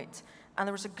twilight, and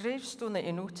there was a gravestone that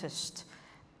he noticed,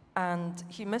 and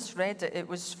he misread it. It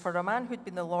was for a man who'd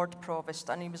been the Lord Provost,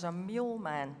 and he was a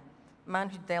mealman, a man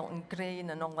who dealt in grain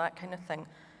and all that kind of thing.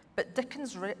 But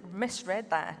Dickens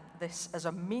misread this as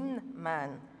a mean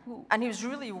man. Ooh. And he was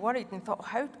really worried and thought,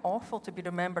 how awful to be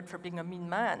remembered for being a mean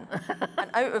man. And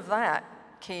out of that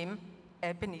came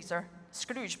Ebenezer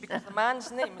Scrooge, because the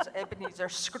man's name is Ebenezer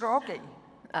Scroggy.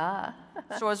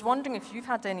 So I was wondering if you've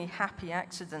had any happy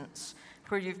accidents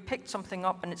where you've picked something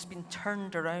up and it's been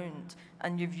turned around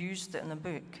and you've used it in a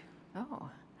book. Oh.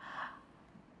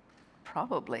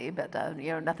 Probably, but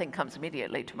you know, nothing comes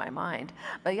immediately to my mind.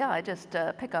 But yeah, I just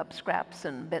pick up scraps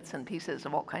and bits and pieces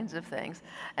of all kinds of things,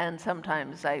 and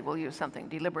sometimes I will use something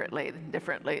deliberately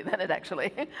differently than it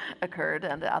actually occurred,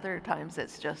 and other times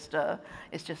it's just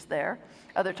there.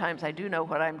 Other times I do know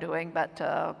what I'm doing,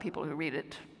 but people who read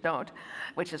it don't,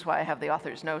 which is why I have the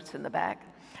author's notes in the back.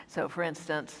 So for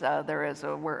instance, there is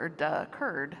a word,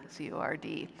 curd,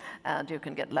 C-U-R-D, and you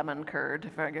can get lemon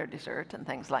curd for your dessert and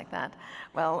things like that.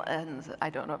 Well, and I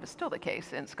don't know if it's still the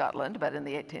case in Scotland, but in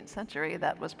the 18th century,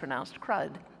 that was pronounced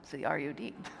crud,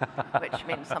 C-R-U-D, which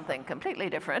means something completely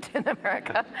different in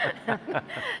America.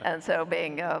 And so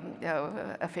being you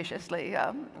know, officiously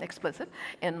explicit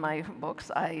in my books,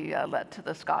 I let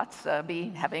the Scots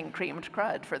be having creamed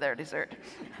crud for their dessert,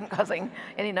 causing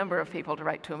any number of people to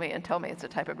write to me and tell me it's a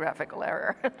typographical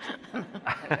error.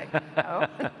 No,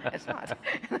 it's not.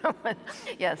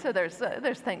 Yeah, so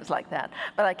there's things like that.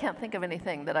 But I can't think of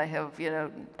anything that I have, you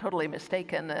know, totally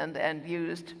mistaken and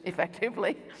used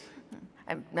effectively.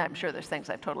 I'm sure there's things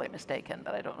I've totally mistaken,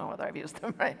 but I don't know whether I've used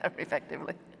them right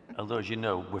effectively. Although, as you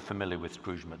know, we're familiar with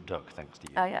Scrooge McDuck, thanks to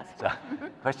you. Oh, yes. So,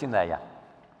 question there, yeah.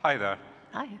 Hi there.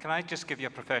 Hi. Can I just give you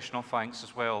a professional thanks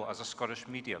as well as a Scottish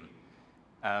medium?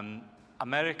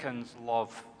 Americans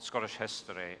love Scottish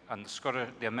history, and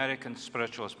the American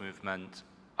spiritualist movement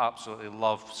absolutely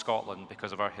love Scotland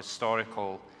because of our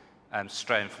historical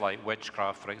strength, like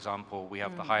witchcraft, for example. We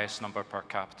have the highest number per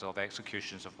capita of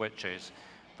executions of witches.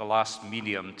 The last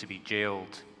medium to be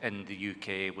jailed in the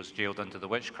UK was jailed under the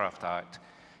Witchcraft Act.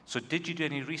 So did you do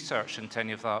any research into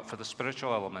any of that for the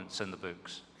spiritual elements in the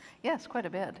books? Yes, quite a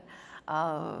bit.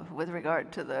 With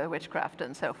regard to the witchcraft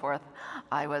and so forth,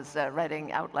 I was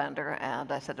writing Outlander,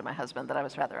 and I said to my husband that I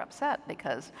was rather upset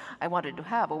because I wanted to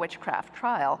have a witchcraft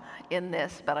trial in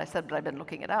this, but I said that I've been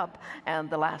looking it up, and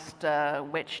the last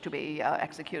witch to be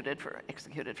executed for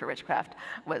witchcraft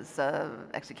was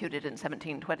executed in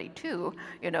 1722,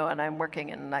 you know, and I'm working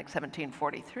in like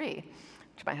 1743.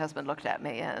 My husband looked at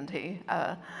me and he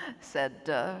said,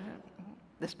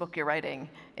 this book you're writing,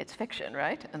 it's fiction,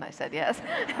 right? And I said, yes.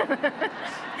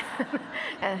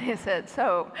 And he said,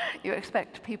 so you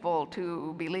expect people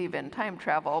to believe in time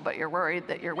travel, but you're worried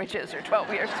that your witches are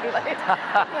 12 years too late.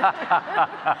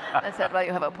 I said, well,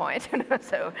 you have a point.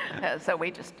 So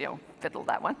we just, you know, fiddled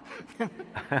that one.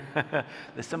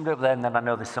 There's somebody up there, and then I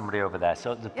know there's somebody over there.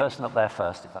 So the person up there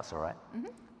first, if that's all right. Mm-hmm.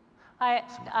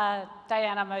 Hi,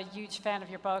 Diane, I'm a huge fan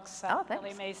of your books. Oh, thanks.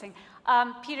 Really amazing.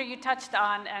 Peter, you touched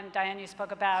on, and Diane, you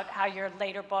spoke about how your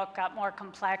later book got more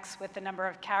complex with the number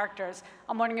of characters.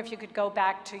 I'm wondering if you could go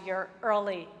back to your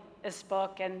earliest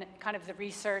book and kind of the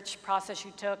research process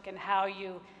you took and how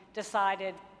you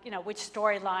decided you know, which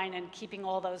storyline and keeping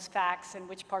all those facts and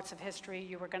which parts of history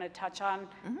you were going to touch on.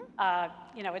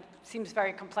 You know, it seems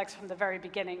very complex from the very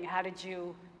beginning. How did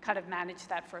you kind of manage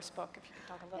that first book, if you could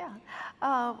talk a little?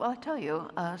 Yeah. Well, I tell you,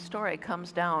 a story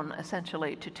comes down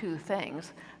essentially to two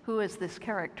things. Who is this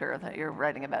character that you're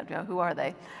writing about? You know, who are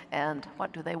they? And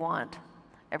what do they want?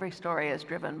 Every story is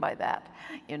driven by that.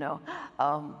 You know,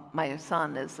 my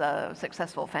son is a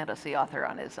successful fantasy author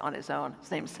on his own.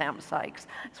 His name's Sam Sykes.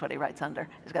 That's what he writes under.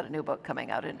 He's got a new book coming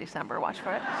out in December. Watch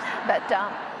for it. But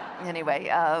anyway,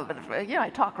 you know, I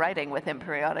talk writing with him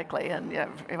periodically, and you know,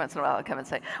 every once in a while I'll come and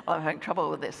say, "Well, I'm having trouble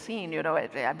with this scene. You know,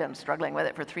 I've been struggling with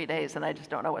it for 3 days, and I just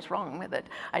don't know what's wrong with it.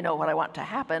 I know what I want to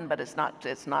happen, but it's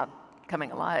not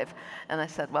coming alive." And I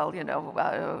said, "Well, you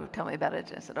know, tell me about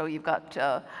it." I said, "Oh, you've got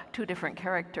 2 different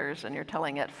characters, and you're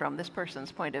telling it from this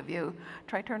person's point of view.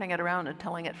 Try turning it around and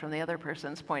telling it from the other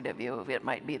person's point of view. It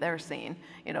might be their scene,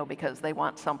 you know, because they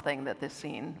want something that this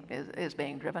scene is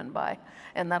being driven by."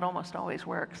 And that almost always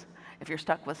works. If you're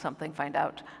stuck with something, find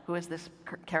out who is this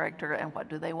character and what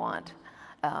do they want.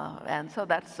 And so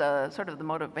that's sort of the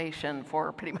motivation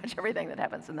for pretty much everything that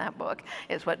happens in that book,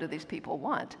 is what do these people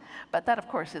want? But that, of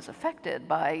course, is affected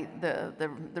by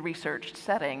the researched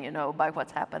setting, you know, by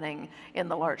what's happening in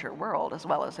the larger world as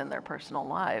well as in their personal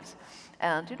lives.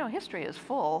 And, you know, history is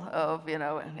full of, you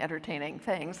know, entertaining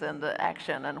things and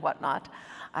action and whatnot.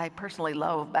 I personally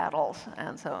love battles,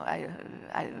 and so I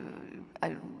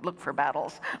look for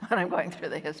battles when I'm going through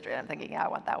the history. I'm thinking, yeah, I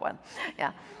want that one.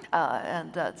 Yeah,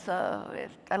 and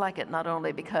I like it not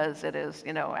only because it is,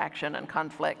 you know, action and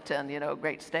conflict and, you know,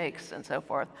 great stakes and so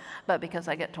forth, but because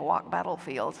I get to walk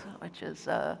battlefields, which is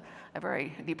a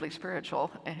very deeply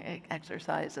spiritual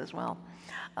exercise as well.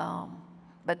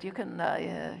 But you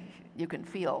can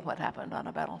feel what happened on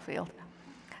a battlefield.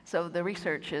 So the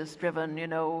research is driven, you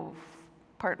know,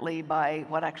 partly by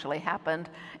what actually happened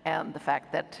and the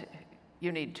fact that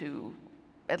you need to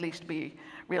at least be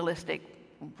realistic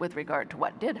with regard to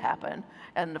what did happen.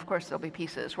 And of course, there'll be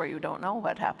pieces where you don't know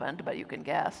what happened, but you can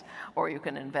guess, or you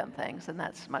can invent things, and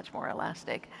that's much more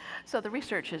elastic. So the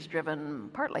research is driven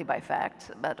partly by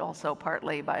facts, but also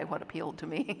partly by what appealed to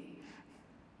me.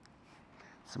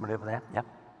 Somebody over there, yeah.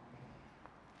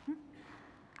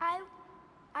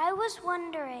 I was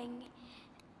wondering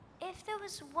if there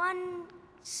was one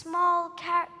small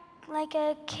like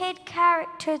a kid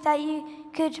character that you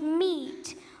could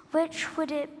meet, which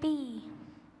would it be?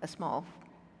 A small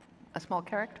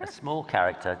character? A small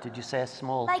character. Did you say a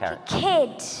small character? Like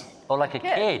a kid. Oh, like a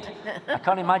kid. I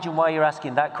can't imagine why you're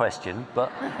asking that question,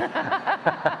 but...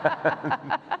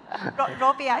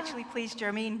 Robbie actually plays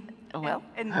Jermaine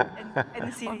in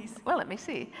the series. Well, let me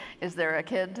see. Is there a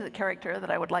kid character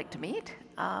that I would like to meet?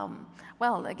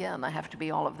 Well, again, I have to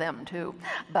be all of them too,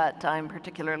 but I'm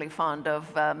particularly fond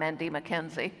of Mandy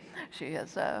Mackenzie. She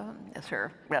is, as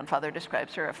her grandfather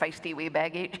describes her, a feisty wee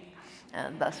baggage,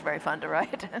 and thus very fun to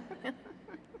write.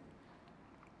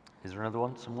 Is there another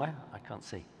one somewhere? I can't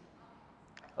see.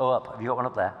 Oh, up. Have you got one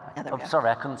up there? Yeah, there oh, we go. Sorry,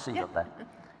 I couldn't see you up there.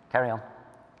 Carry on.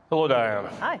 Hello, Diane.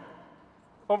 Hi.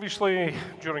 Obviously,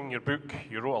 during your book,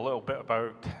 you wrote a little bit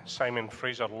about Simon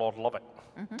Fraser Lord Lovat.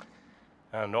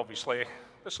 And obviously,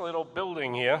 this little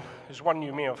building here is one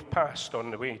you may have passed on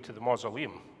the way to the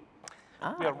mausoleum.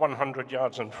 We're 100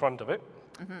 yards in front of it.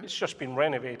 It's just been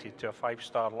renovated to a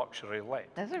 5-star luxury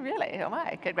let. Does it really? Oh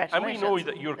my, And congratulations. we know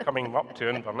that you're coming up to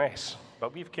Inverness,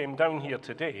 but we've came down here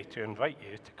today to invite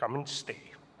you to come and stay.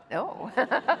 Oh.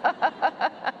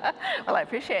 Well, I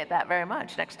appreciate that very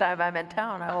much. Next time I'm in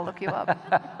town, I will look you up.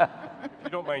 If you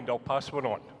don't mind, I'll pass one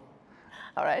on.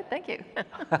 All right, thank you.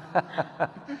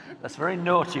 That's very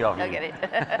naughty of you. I'll get it.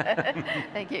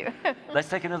 Thank you. Let's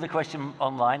take another question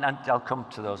online, and I'll come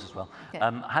to those as well.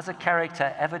 Okay. Has a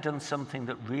character ever done something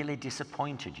that really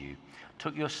disappointed you,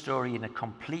 took your story in a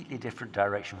completely different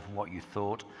direction from what you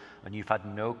thought, and you've had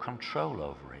no control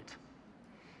over it?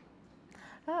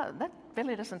 That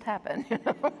really doesn't happen, you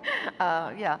know.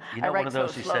 Yeah, You're not I write one of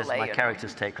those so who slowly, says, my you know.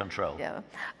 characters take control. Yeah.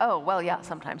 Oh, well, yeah,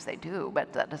 sometimes they do,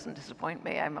 but that doesn't disappoint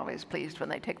me. I'm always pleased when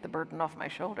they take the burden off my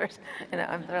shoulders. You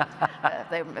know,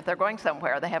 if they're going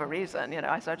somewhere, they have a reason, you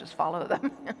know, so I just follow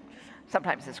them.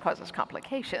 Sometimes this causes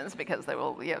complications because they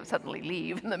will, you know, suddenly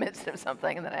leave in the midst of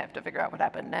something, and then I have to figure out what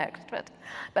happened next.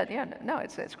 But yeah, no,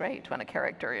 it's great when a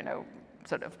character, you know,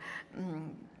 sort of.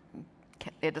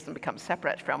 It doesn't become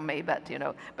separate from me, but you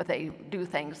know, but they do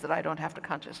things that I don't have to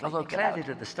consciously Although think Claire about.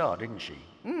 did at the start, didn't she?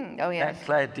 Oh yes.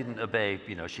 Claire didn't obey,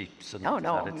 you know, she suddenly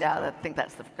decided to yeah, go. I think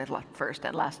that's the first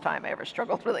and last time I ever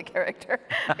struggled with a character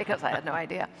because I had no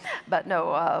idea. But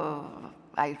no,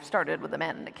 I started with a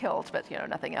man in a kilt, but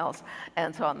nothing else.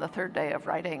 And so on the third day of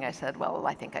writing, I said, well,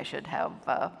 I think I should have,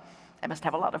 I must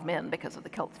have a lot of men because of the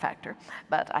kilt factor,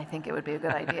 but I think it would be a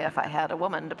good idea if I had a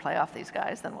woman to play off these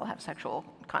guys, then we'll have sexual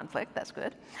conflict, that's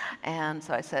good. And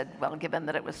so I said, well, given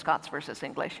that it was Scots versus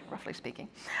English, roughly speaking,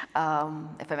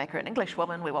 if I make her an English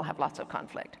woman, we will have lots of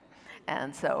conflict.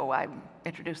 And so I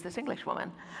introduced this English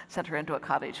woman, sent her into a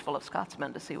cottage full of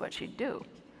Scotsmen to see what she'd do.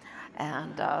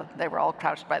 And they were all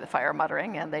crouched by the fire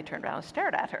muttering, and they turned around and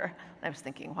stared at her. And I was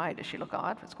thinking, why? Does she look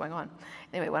odd? What's going on?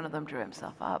 Anyway, one of them drew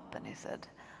himself up, and he said,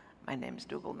 my name's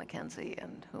Dougal Mackenzie,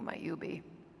 and who might you be?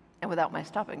 And without my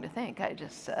stopping to think, I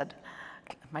just said,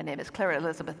 my name is Clara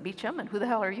Elizabeth Beecham, and who the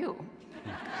hell are you?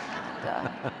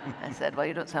 And I said, well,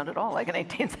 you don't sound at all like an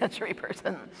 18th century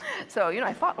person. So,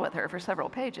 I fought with her for several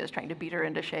pages, trying to beat her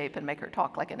into shape and make her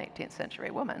talk like an 18th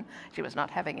century woman. She was not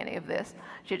having any of this.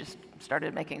 She just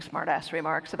started making smart-ass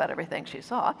remarks about everything she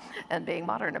saw and being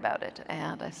modern about it.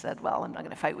 And I said, well, I'm not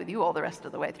going to fight with you all the rest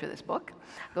of the way through this book.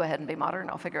 Go ahead and be modern.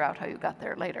 I'll figure out how you got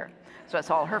there later. So it's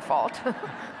all her fault.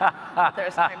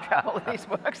 There's time travel in these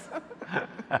books.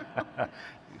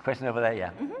 Question over there, yeah.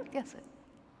 Mm-hmm. Yes.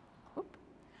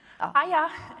 Hiya.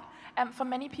 For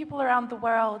many people around the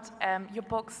world, your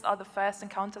books are the first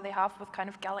encounter they have with kind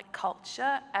of Gaelic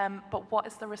culture, but what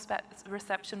has the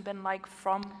reception been like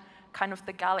from kind of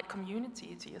the Gaelic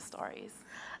community to your stories?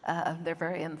 They're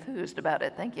very enthused about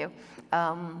it, thank you.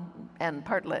 And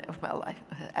partly, well,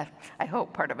 I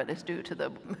hope part of it is due to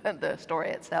the story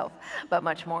itself, but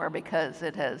much more because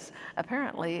it has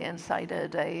apparently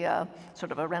incited a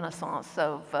sort of a renaissance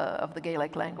of the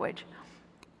Gaelic language.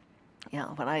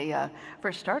 When I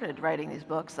first started writing these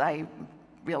books, I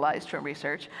realized from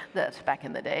research that back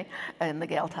in the day, in the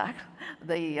Gaeltacht,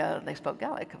 they spoke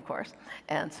Gaelic, of course,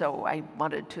 and so I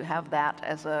wanted to have that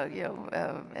as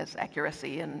as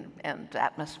accuracy and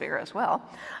atmosphere as well.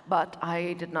 But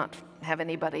I did not have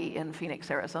anybody in Phoenix,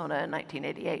 Arizona, in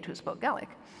 1988 who spoke Gaelic.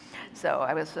 So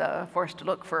I was forced to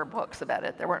look for books about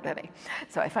it. There weren't any.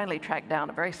 So I finally tracked down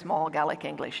a very small Gaelic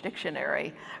English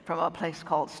dictionary from a place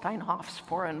called Steinhoff's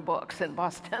Foreign Books in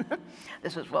Boston.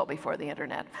 This was well before the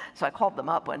internet. So I called them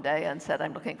up one day and said,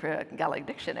 I'm looking for a Gaelic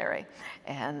dictionary.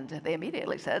 And they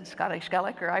immediately said, Scottish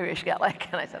Gaelic or Irish Gaelic?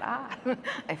 And I said,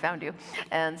 I found you.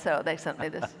 And so they sent me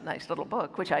this nice little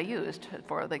book, which I used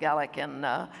for the Gaelic in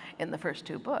the first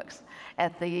two books.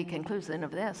 At the conclusion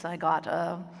of this, I got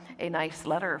a nice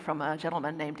letter from a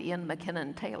gentleman named Ian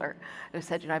McKinnon Taylor, who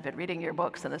said, I've been reading your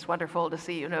books, and it's wonderful to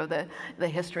see, the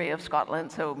history of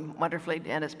Scotland so wonderfully,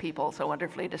 and its people so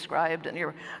wonderfully described, and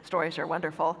your stories are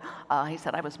wonderful. He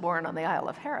said, I was born on the Isle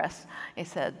of Harris. He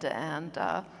said, and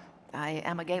I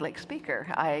am a Gaelic speaker.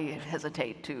 I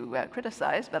hesitate to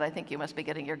criticize, but I think you must be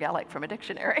getting your Gaelic from a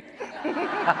dictionary.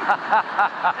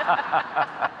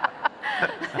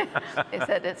 He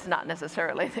said it's not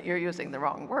necessarily that you're using the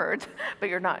wrong words, but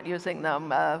you're not using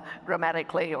them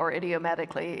grammatically or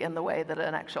idiomatically in the way that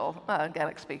an actual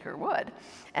Gaelic speaker would.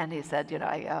 And he said,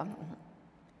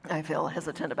 I feel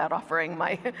hesitant about offering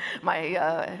my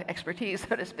expertise,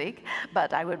 so to speak,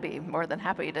 but I would be more than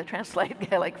happy to translate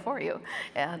Gaelic for you.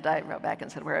 And I wrote back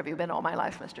and said, where have you been all my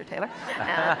life, Mr. Taylor?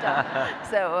 And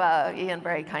so Ian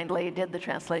very kindly did the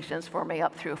translations for me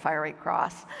up through Fiery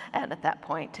Cross. And at that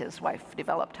point, his wife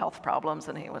developed health problems,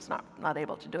 and he was not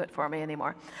able to do it for me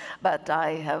anymore. But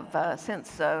I have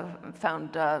since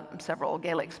found several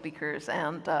Gaelic speakers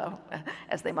and,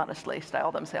 as they modestly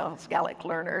style themselves, Gaelic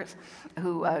learners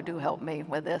who do help me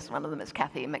with this. One of them is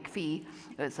Kathy McPhee,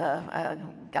 who's a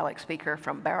Gaelic speaker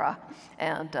from Barra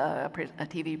and a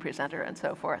TV presenter and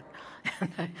so forth.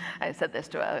 I said this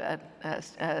to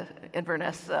a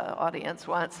Inverness audience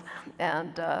once,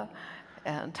 and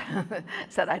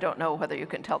said, I don't know whether you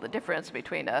can tell the difference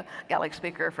between a Gaelic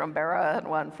speaker from Barra and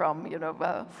one from,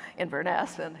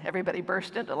 Inverness, and everybody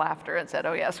burst into laughter and said,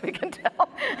 oh yes, we can tell.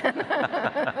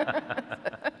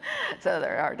 So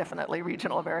there are definitely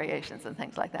regional variations and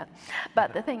things like that.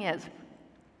 But the thing is,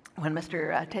 when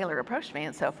Mr. Taylor approached me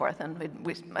and so forth, and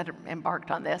we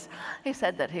embarked on this, he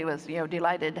said that he was,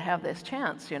 delighted to have this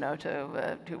chance,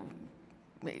 to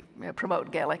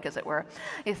promote Gaelic, as it were.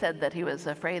 He said that he was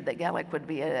afraid that Gaelic would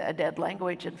be a dead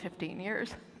language in 15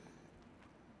 years.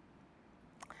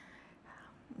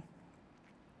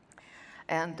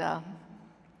 And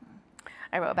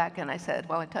I wrote back and I said,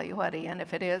 well, I tell you what, Ian,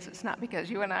 if it is, it's not because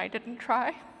you and I didn't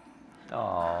try.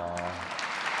 Aww.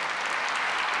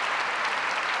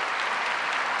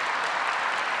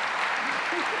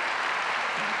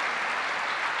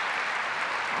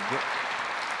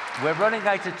 We're running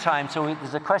out of time, so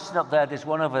there's a question up there, there's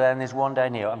one over there, and there's one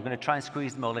down here. I'm going to try and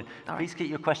squeeze them all in. Please keep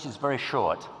your questions very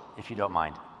short, if you don't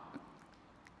mind.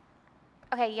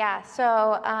 Okay, yeah.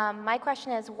 So my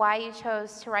question is why you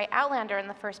chose to write Outlander in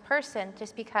the first person,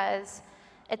 just because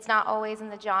it's not always in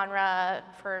the genre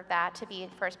for that to be in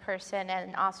first person,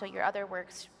 and also your other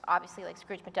works, obviously like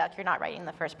Scrooge McDuck, you're not writing in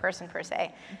the first person per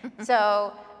se.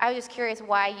 So I was just curious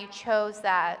why you chose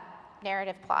that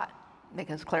narrative plot.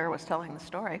 Because Claire was telling the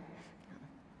story.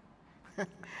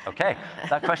 Okay,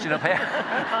 that question up here.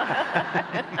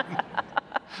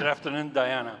 Good afternoon,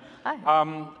 Diana.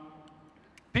 Hi.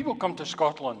 People come to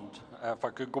Scotland, if I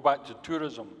could go back to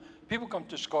tourism, people come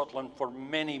to Scotland for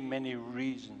many, many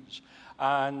reasons.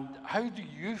 And how do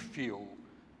you feel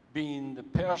being the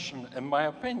person, in my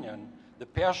opinion, the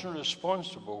person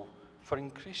responsible for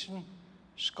increasing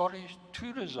Scottish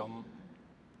tourism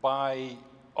by,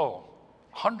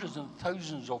 hundreds and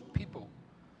thousands of people?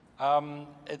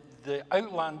 The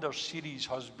Outlander series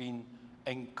has been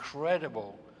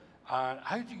incredible.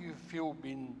 How do you feel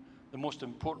being the most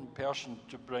important person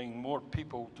to bring more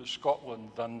people to Scotland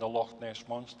than the Loch Ness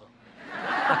Monster?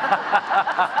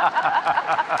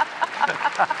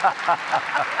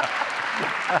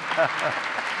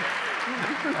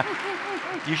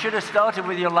 You should have started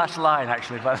with your last line,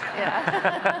 actually. But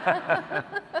Yeah.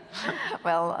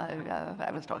 Well,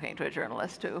 I was talking to a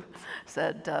journalist who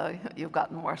said, you've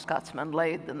gotten more Scotsmen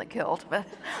laid than the killed. But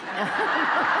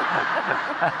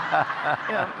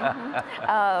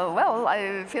well,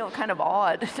 I feel kind of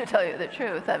awed, to tell you the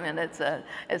truth. I mean,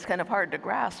 it's kind of hard to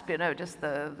grasp, just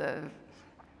the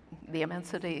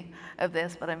immensity of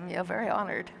this, but I'm very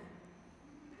honored.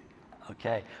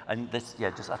 okay, and this,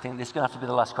 I think this is going to have to be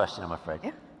the last question, I'm afraid.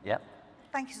 Yeah. Yeah.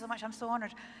 Thank you so much. I'm so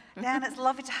honored. Dan, it's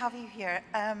lovely to have you here.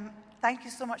 Thank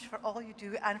you so much for all you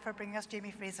do and for bringing us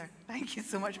Jamie Fraser. Thank you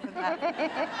so much for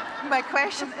that. My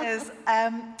question is,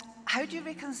 how do you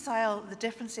reconcile the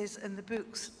differences in the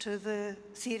books to the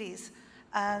series?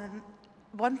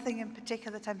 One thing in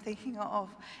particular that I'm thinking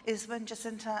of is when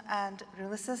Jacinta and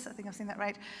Ulysses, I think I'm saying that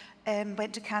right,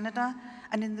 went to Canada,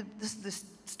 and in the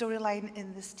storyline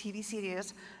in this TV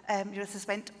series, Ulysses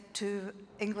went to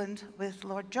England with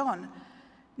Lord John.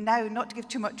 Now, not to give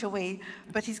too much away,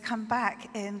 but he's come back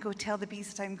and go tell the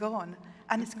bees that I'm gone,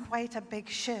 and it's quite a big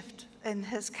shift in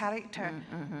his character.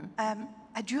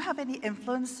 Do you have any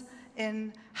influence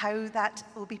in how that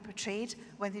will be portrayed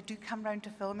when they do come round to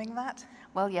filming that?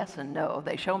 Well, yes and no.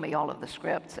 They show me all of the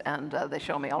scripts, and they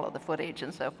show me all of the footage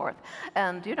and so forth.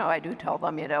 And, I do tell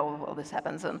them, well, this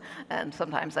happens. And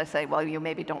sometimes I say, well, you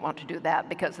maybe don't want to do that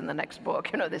because in the next book,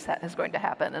 this is going to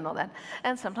happen and all that.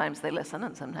 And sometimes they listen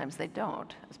and sometimes they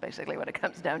don't. That's basically what it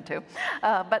comes down to.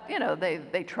 But,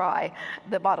 they try.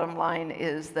 The bottom line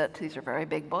is that these are very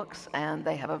big books, and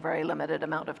they have a very limited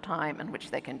amount of time in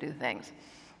which they can do things.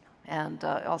 And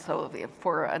also,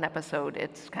 for an episode,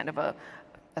 it's kind of a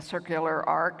circular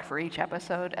arc for each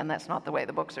episode, and that's not the way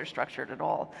the books are structured at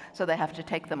all. So they have to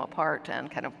take them apart and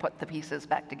kind of put the pieces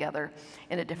back together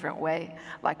in a different way.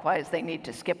 Likewise, they need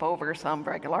to skip over some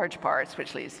very large parts,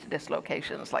 which leads to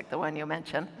dislocations like the one you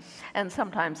mentioned. And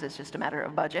sometimes it's just a matter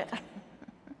of budget.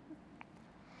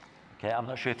 Okay, I'm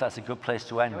not sure if that's a good place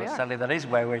to end, but sadly that is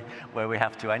where we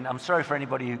have to end. I'm sorry for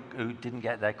anybody who didn't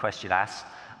get their question asked.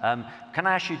 Can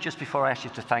I ask you, just before I ask you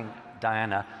to thank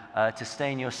Diana, to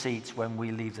stay in your seats when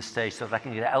we leave the stage so that I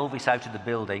can get Elvis out of the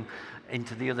building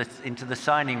into the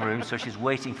signing room, so she's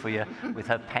waiting for you with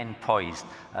her pen poised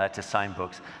to sign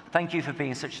books. Thank you for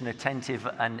being such an attentive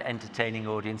and entertaining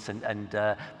audience and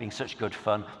being such good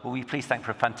fun. Will you please thank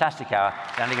for a fantastic hour,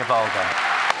 Diana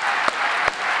Gabaldon.